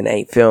only being in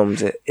 8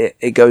 films,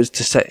 it goes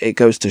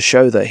to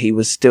show that he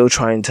was still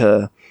trying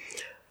to.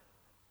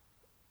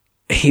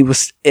 He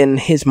was, in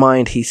his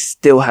mind, he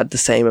still had the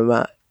same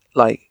amount.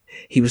 Like,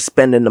 he was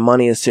spending the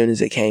money as soon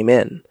as it came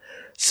in.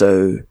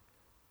 So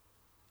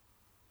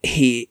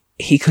he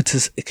could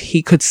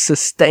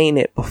sustain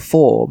it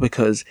before,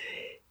 because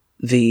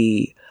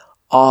the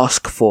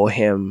ask for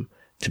him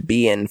to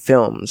be in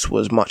films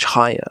was much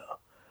higher.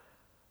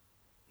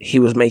 He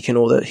was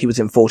he was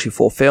in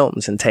 44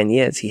 films in 10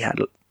 years.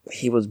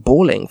 He was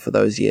balling for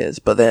those years,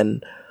 but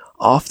then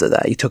after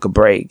that he took a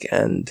break,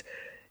 and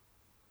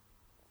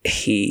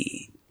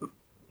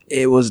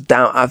it was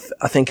down. I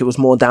think it was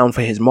more down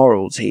for his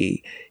morals.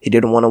 He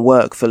didn't want to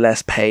work for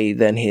less pay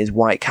than his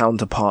white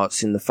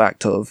counterparts, in the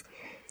fact of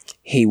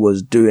he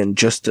was doing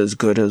just as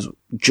good a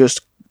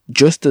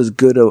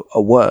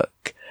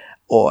work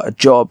or a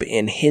job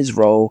in his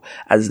role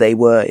as they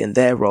were in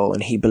their role,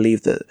 and he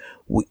believed that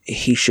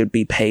he should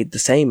be paid the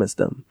same as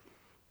them.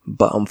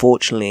 But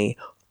unfortunately,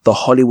 the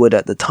Hollywood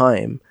at the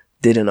time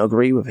didn't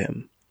agree with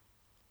him.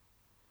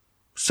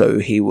 So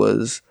he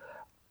was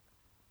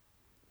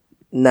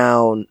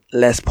now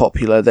less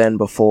popular than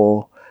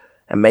before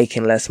and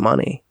making less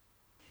money.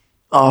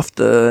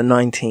 After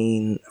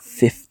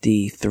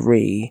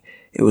 1953,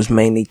 it was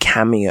mainly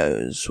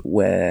cameos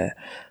where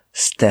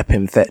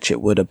Stepin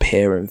Fetchit would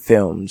appear in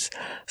films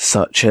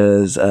such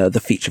as the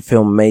feature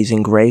film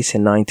Amazing Grace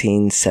in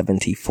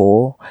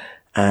 1974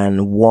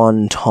 and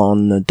One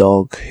Ton the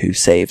Dog Who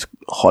Saved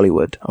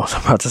Hollywood. I was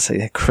about to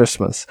say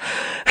Christmas.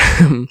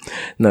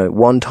 No,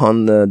 One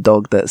Ton the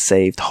Dog That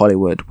Saved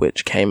Hollywood,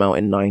 which came out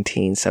in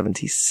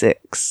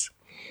 1976.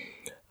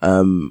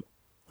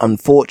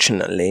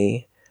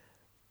 Unfortunately,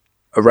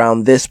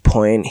 around this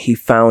point, he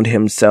found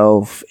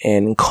himself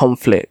in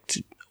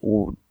conflict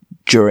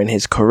during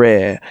his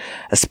career,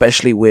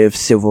 especially with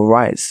civil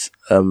rights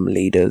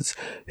leaders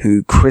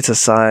who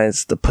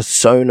criticized the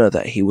persona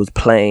that he was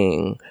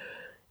playing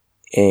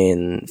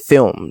in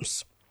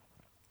films,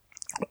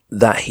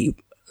 that he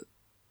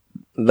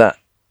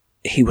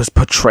was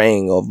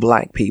portraying of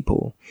black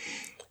people,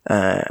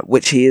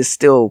 which he is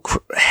still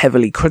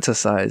heavily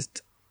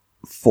criticized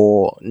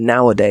for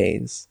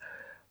nowadays,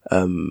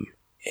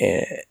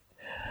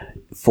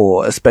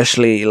 for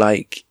especially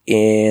like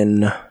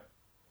in,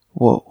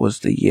 what was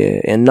the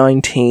year? In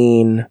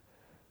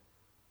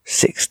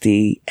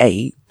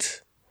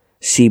 1968,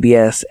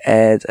 CBS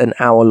aired an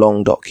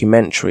hour-long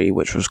documentary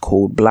which was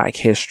called Black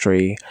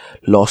History,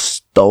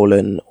 Lost,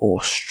 Stolen,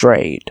 or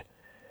Strayed.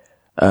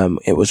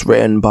 It was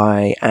written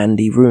by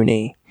Andy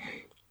Rooney,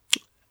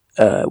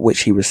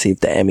 which he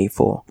received the Emmy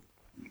for.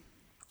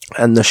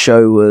 And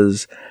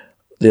the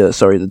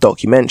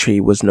documentary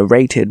was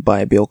narrated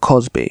by Bill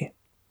Cosby,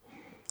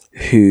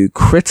 who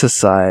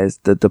criticized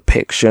the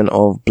depiction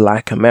of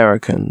black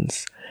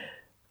Americans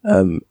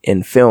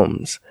in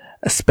films.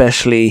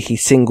 Especially, he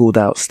singled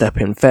out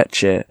Stepin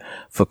Fetchit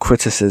for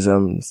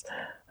criticisms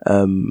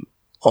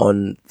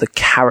on the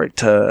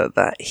character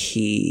that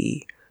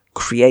he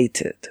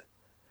created.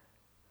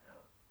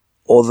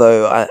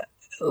 Although,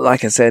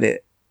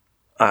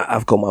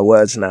 I've got my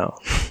words now,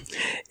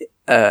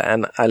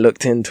 and I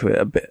looked into it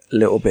a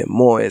little bit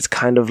more. It's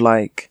kind of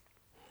like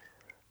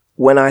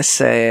when I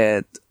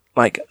said,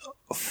 like,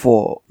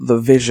 for the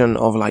vision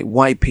of like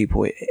white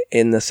people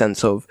in the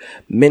sense of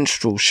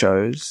minstrel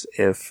shows,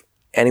 if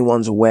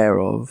anyone's aware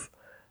of,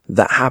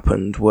 that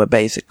happened, were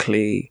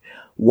basically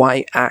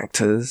white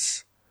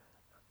actors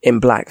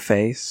in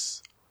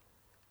blackface,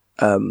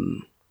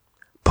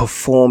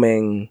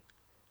 performing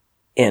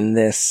in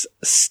this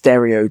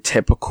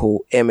stereotypical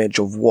image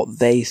of what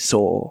they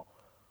saw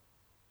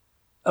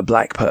a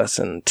black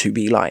person to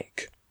be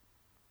like.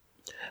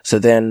 So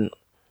then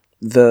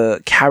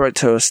the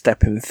character of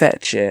Stepin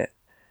Fetchit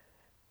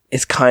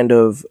is kind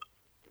of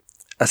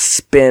a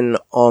spin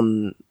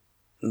on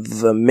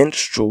the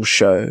minstrel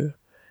show,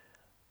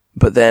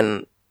 but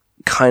then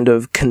kind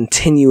of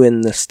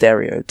continuing the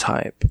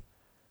stereotype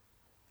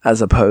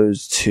as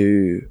opposed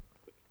to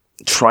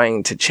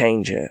trying to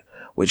change it,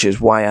 which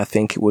is why I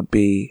think it would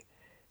be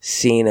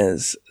seen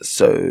as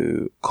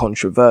so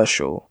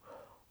controversial.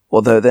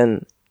 Although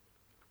then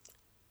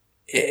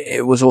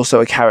it was also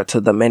a character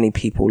that many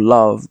people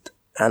loved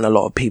and a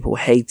lot of people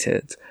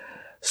hated.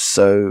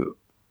 So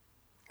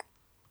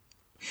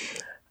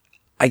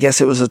I guess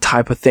it was a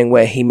type of thing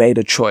where he made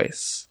a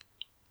choice.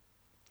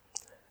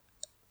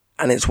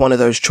 And it's one of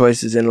those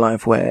choices in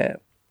life where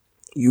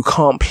you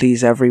can't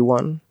please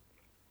everyone.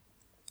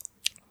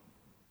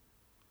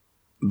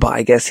 But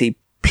I guess he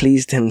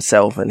pleased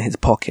himself and his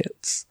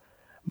pockets.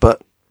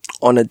 But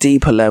on a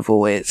deeper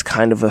level, it's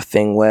kind of a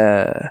thing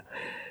where,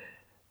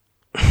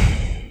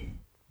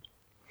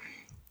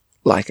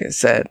 like I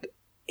said,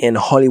 in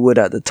Hollywood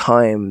at the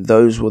time,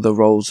 those were the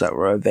roles that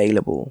were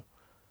available.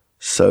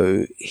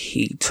 So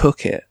he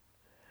took it.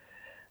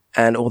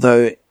 And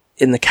although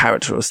in the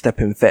character of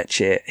Stepin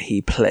Fetchit,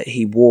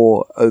 he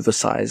wore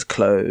oversized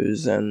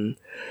clothes and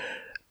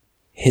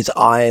his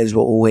eyes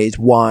were always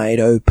wide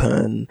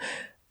open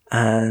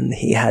and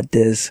he had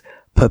this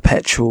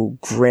perpetual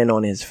grin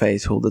on his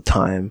face all the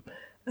time,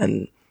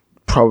 and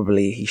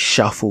probably he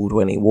shuffled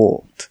when he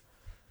walked.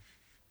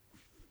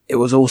 It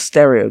was all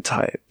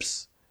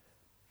stereotypes.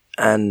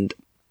 And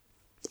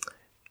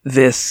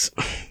this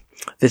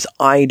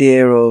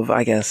idea of,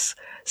 I guess,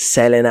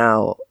 selling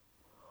out,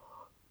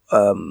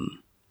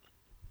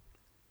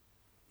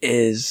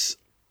 is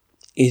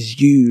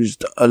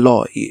used a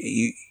lot.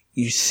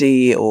 You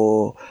see,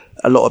 or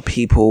a lot of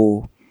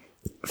people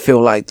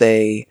feel like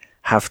they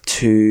have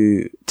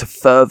to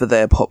further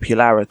their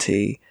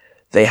popularity,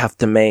 they have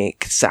to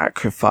make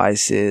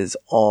sacrifices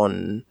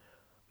on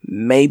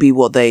maybe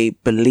what they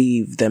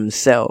believe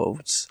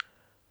themselves,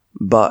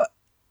 but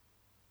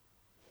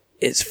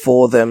it's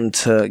for them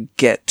to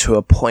get to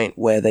a point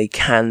where they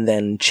can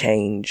then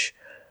change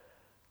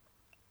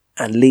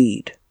and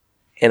lead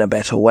in a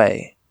better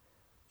way.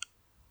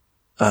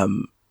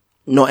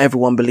 Not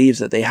everyone believes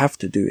that they have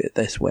to do it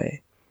this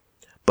way,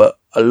 but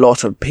a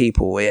lot of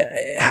people, it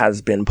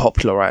has been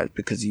popularized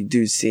because you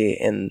do see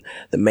it in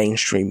the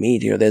mainstream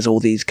media. There's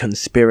all these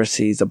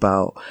conspiracies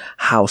about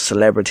how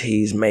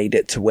celebrities made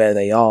it to where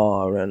they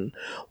are and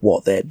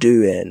what they're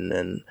doing,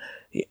 and,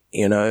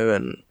 you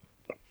know,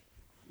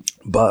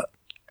 but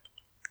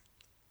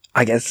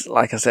I guess,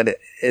 like I said,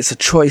 it's a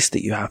choice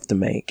that you have to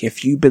make.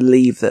 If you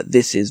believe that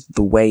this is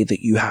the way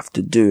that you have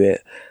to do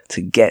it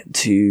to get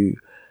to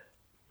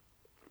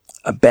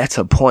a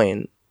better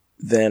point,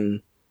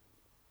 then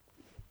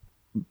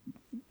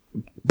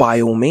by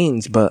all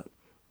means, but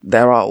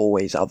there are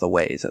always other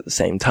ways at the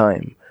same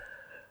time.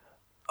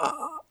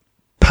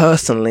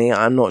 Personally,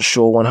 I'm not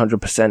sure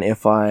 100%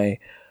 if I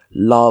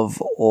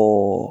love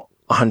or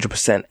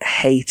 100%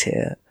 hate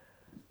it,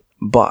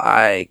 but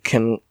I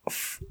can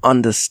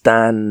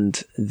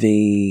understand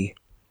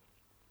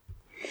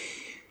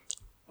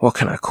what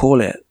can I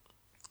call it?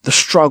 The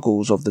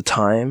struggles of the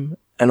time,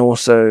 and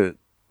also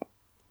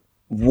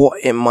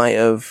what it might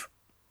have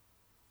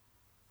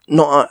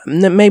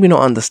maybe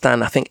not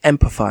understand. I think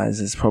empathize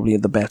is probably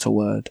the better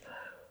word.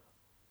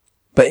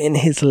 But in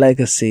his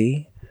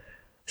legacy,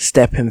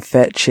 Stepin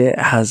Fetchit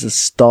has a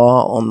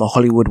star on the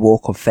Hollywood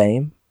Walk of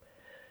Fame.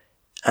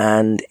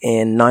 And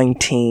in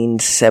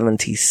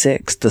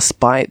 1976,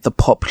 despite the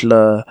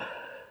popular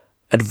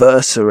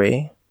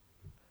aversions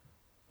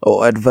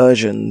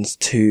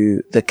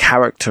to the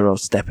character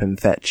of Stepin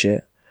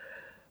Fetchit,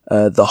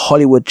 the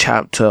Hollywood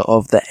chapter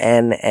of the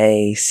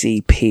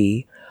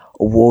NAACP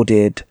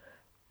awarded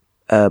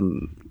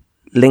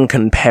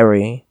Lincoln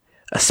Perry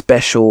a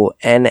special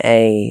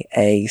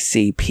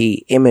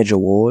NAACP Image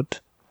Award.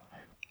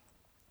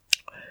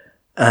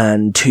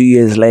 And 2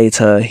 years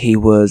later, he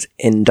was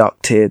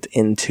inducted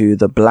into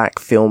the Black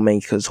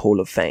Filmmakers Hall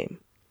of Fame.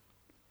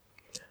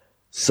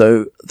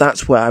 So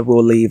that's where I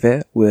will leave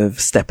it with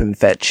Stepin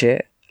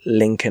Fetchit,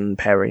 Lincoln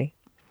Perry.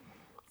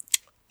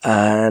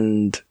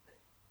 And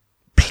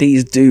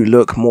please do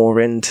look more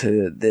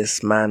into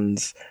this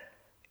man's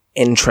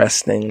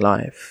interesting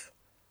life.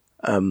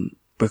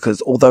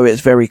 Because although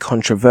it's very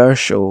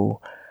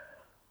controversial,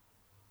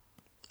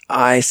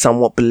 I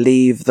somewhat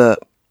believe that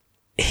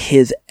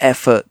his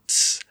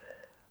efforts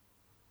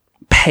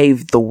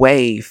paved the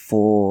way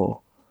for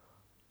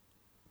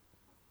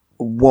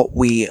what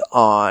we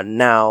are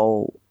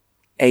now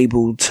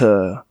able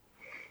to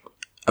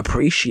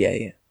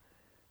appreciate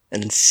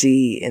and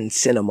see in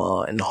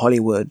cinema and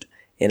Hollywood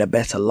in a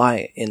better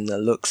light, in the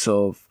looks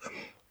of,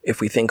 if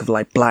we think of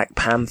like Black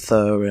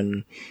Panther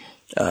and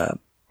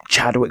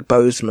Chadwick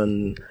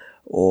Boseman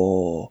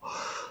or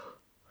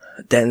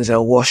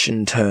Denzel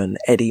Washington,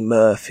 Eddie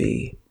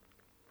Murphy,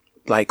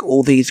 like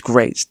all these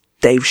greats.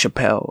 Dave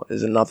Chappelle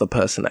is another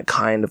person that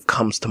kind of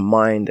comes to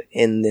mind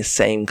in this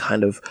same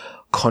kind of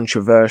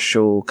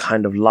controversial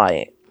kind of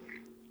light.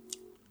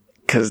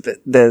 Because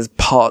there's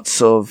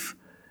parts of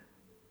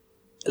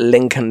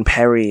Lincoln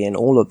Perry in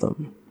all of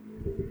them.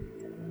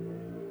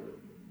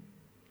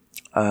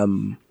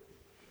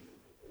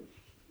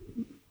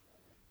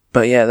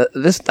 But yeah,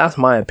 that's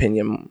my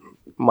opinion,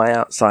 my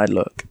outside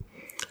look.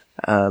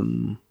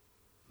 But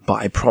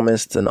I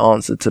promised an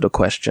answer to the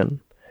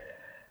question.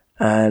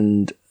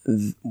 And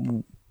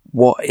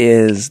what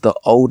is the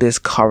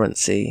oldest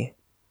currency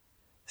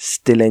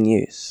still in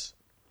use?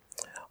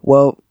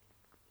 Well,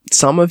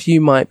 some of you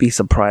might be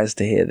surprised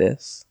to hear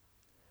this,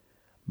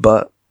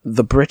 but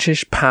the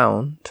British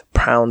pound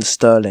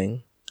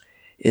sterling,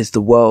 is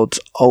the world's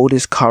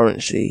oldest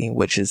currency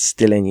which is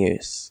still in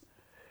use.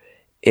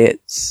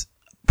 It's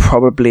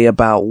probably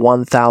about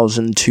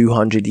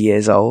 1,200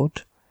 years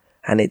old,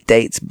 and it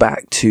dates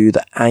back to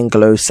the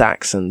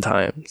Anglo-Saxon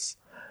times.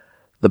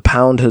 The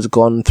pound has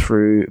gone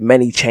through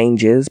many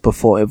changes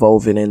before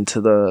evolving into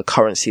the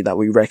currency that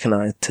we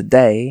recognize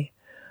today,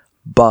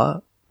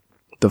 but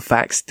the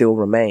facts still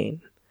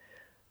remain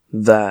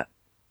that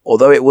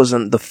although it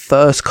wasn't the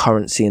first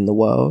currency in the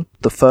world,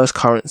 the first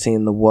currency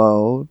in the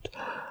world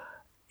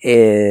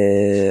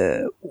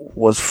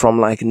was from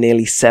like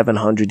nearly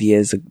 700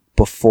 years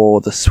before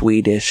the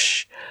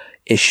Swedish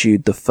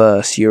issued the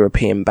first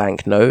European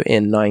banknote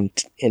in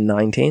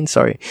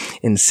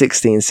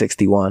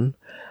 1661.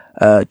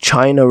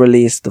 China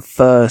released the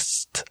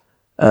first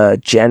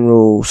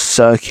general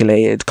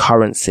circulated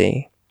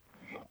currency.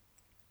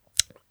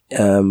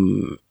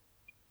 In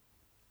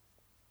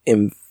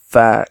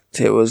fact,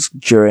 it was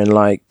during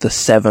like the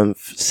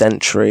 7th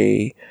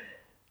century,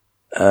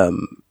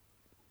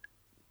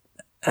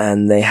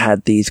 and they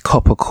had these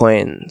copper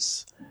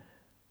coins,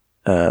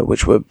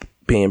 which were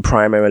being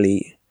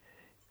primarily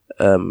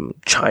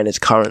China's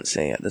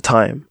currency at the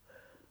time.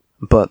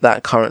 But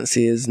that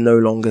currency is no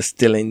longer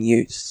still in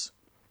use.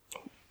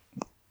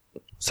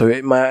 So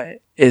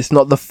it's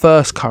not the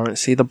first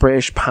currency. The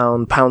British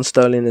pound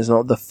sterling is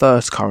not the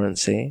first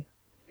currency.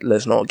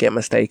 Let's not get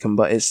mistaken,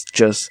 but it's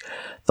just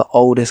the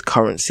oldest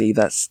currency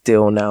that's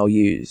still now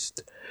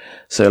used.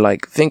 So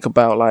like, think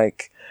about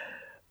like,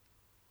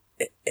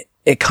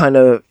 it kind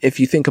of,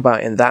 if you think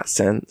about it in that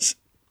sense,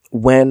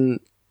 when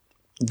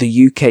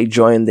the UK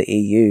joined the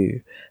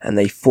EU and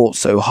they fought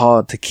so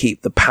hard to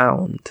keep the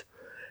pound,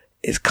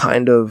 it's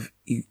kind of,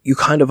 you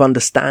kind of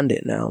understand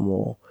it now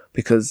more,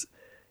 because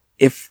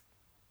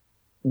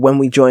when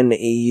we joined the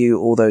EU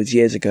all those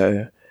years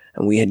ago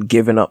and we had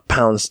given up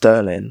pound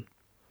sterling,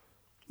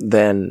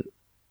 then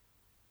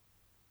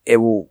it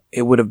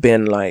would have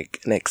been like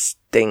an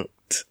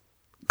extinct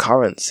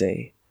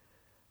currency,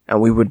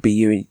 and we would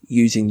be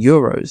using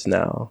euros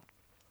now.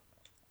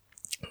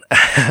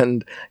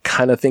 And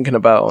kind of thinking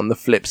about on the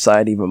flip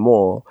side even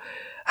more,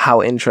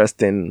 how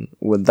interesting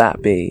would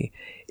that be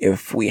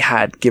if we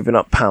had given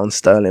up pound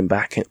sterling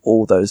back in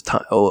all those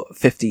time, or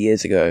 50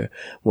 years ago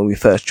when we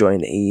first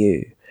joined the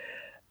EU,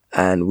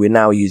 and we're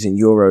now using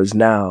euros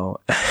now.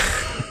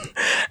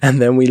 And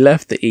then we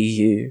left the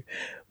EU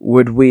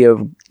would we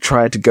have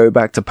tried to go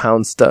back to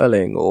pound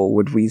sterling, or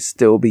would we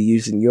still be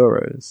using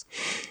euros?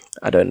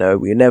 I don't know.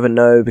 We never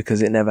know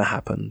because it never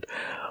happened.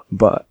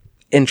 But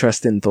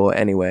interesting thought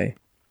anyway.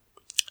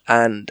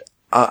 And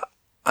I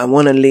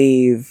want to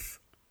leave,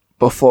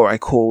 before I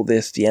call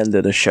this the end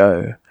of the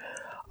show,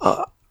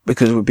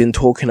 because we've been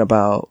talking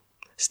about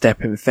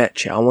Stepin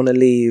Fetchit, I want to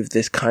leave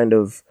this kind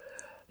of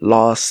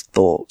last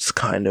thoughts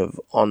kind of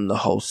on the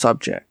whole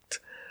subject.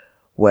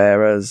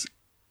 Whereas,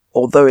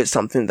 although it's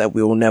something that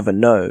we will never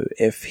know,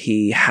 if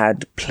he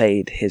had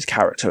played his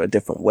character a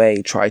different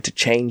way, tried to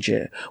change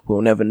it,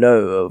 we'll never know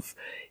of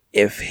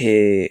if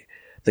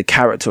the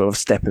character of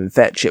Stepin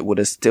Fetchit would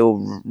have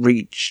still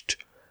reached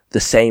the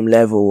same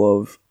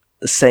level of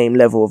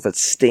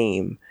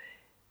esteem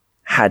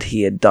had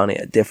he had done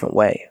it a different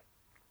way.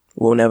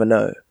 We'll never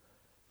know.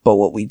 But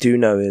what we do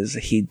know is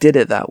he did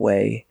it that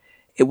way.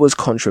 It was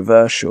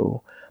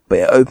controversial, but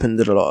it opened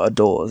a lot of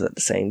doors at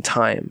the same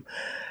time.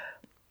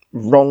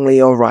 Wrongly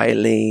or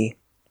rightly,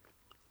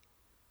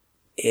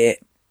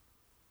 it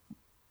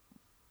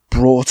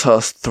brought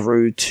us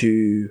through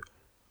to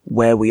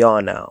where we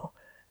are now.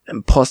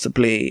 And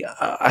possibly,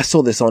 I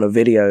saw this on a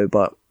video,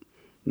 but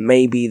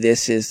maybe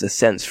this is the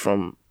sense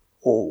from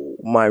all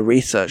my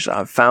research that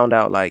I've found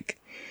out, like,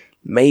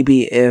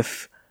 maybe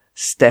if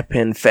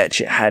Stepin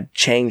Fetchit had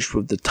changed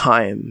with the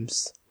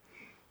times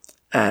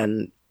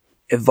and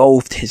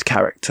evolved his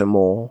character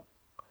more,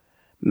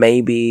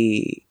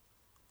 maybe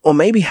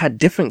had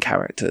different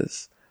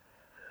characters.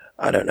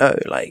 I don't know,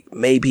 like,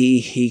 maybe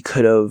he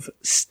could have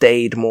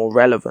stayed more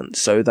relevant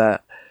so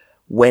that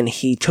when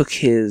he took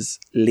his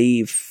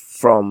leave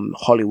from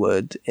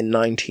Hollywood in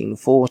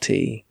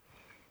 1940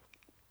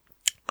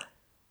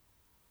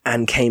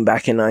 and came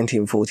back in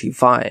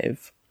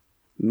 1945,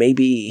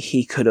 maybe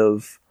he could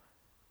have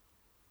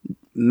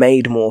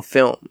made more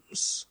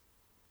films,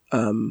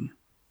 and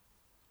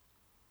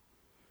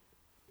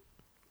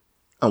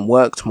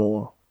worked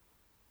more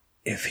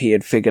if he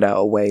had figured out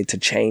a way to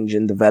change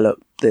and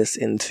develop this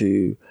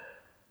into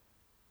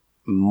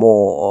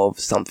more of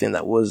something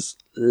that was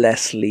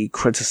lessly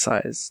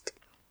criticized.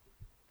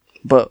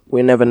 But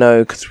we never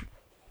know, because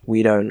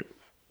we don't.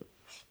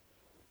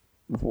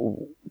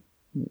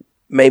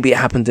 Maybe it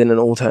happened in an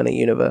alternate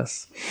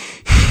universe.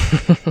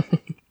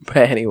 But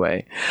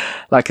anyway,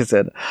 like I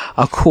said,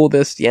 I'll call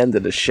this the end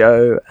of the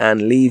show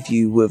and leave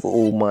you with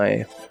all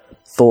my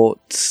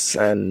thoughts,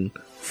 and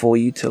for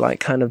you to like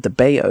kind of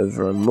debate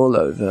over and mull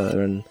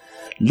over and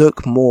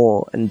look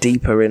more and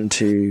deeper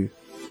into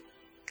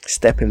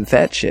Stepin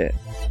Fetchit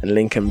and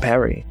Lincoln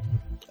Perry.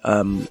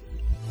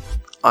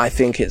 I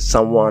think it's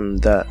someone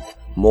that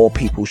more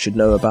people should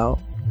know about.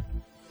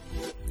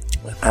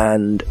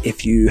 And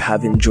if you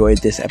have enjoyed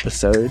this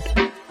episode,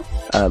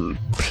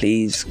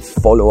 please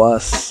follow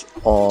us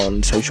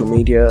on social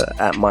media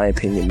at My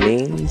Opinion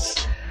Means.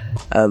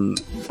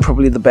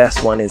 Probably the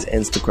best one is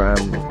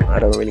Instagram. I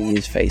don't really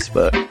use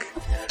Facebook,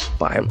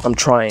 but I'm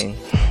trying.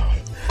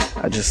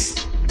 I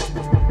just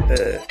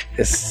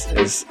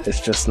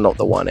it's just not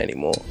the one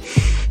anymore.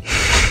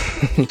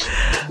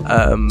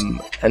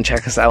 And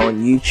check us out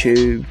on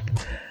YouTube.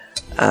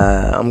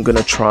 I'm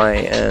gonna try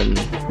and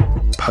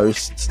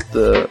post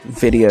the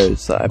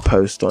videos that I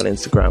post on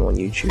Instagram on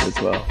YouTube as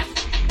well.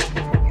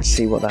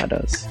 See what that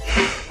does.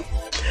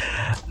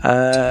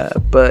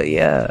 But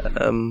yeah,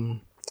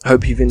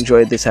 hope you've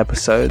enjoyed this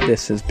episode.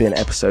 This has been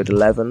episode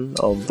 11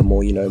 of The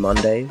More You Know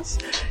Mondays.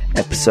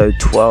 Episode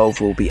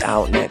 12 will be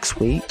out next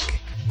week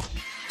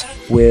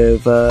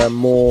with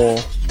more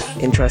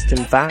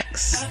interesting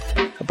facts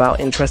about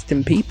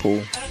interesting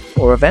people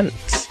or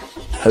events.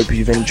 Hope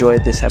you've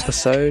enjoyed this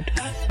episode,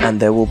 and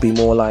there will be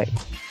more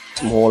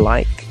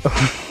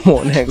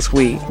next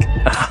week.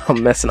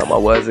 I'm messing up my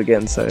words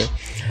again, so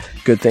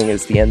good thing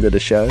it's the end of the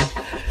show.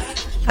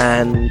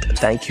 And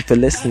thank you for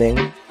listening,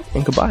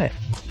 and goodbye.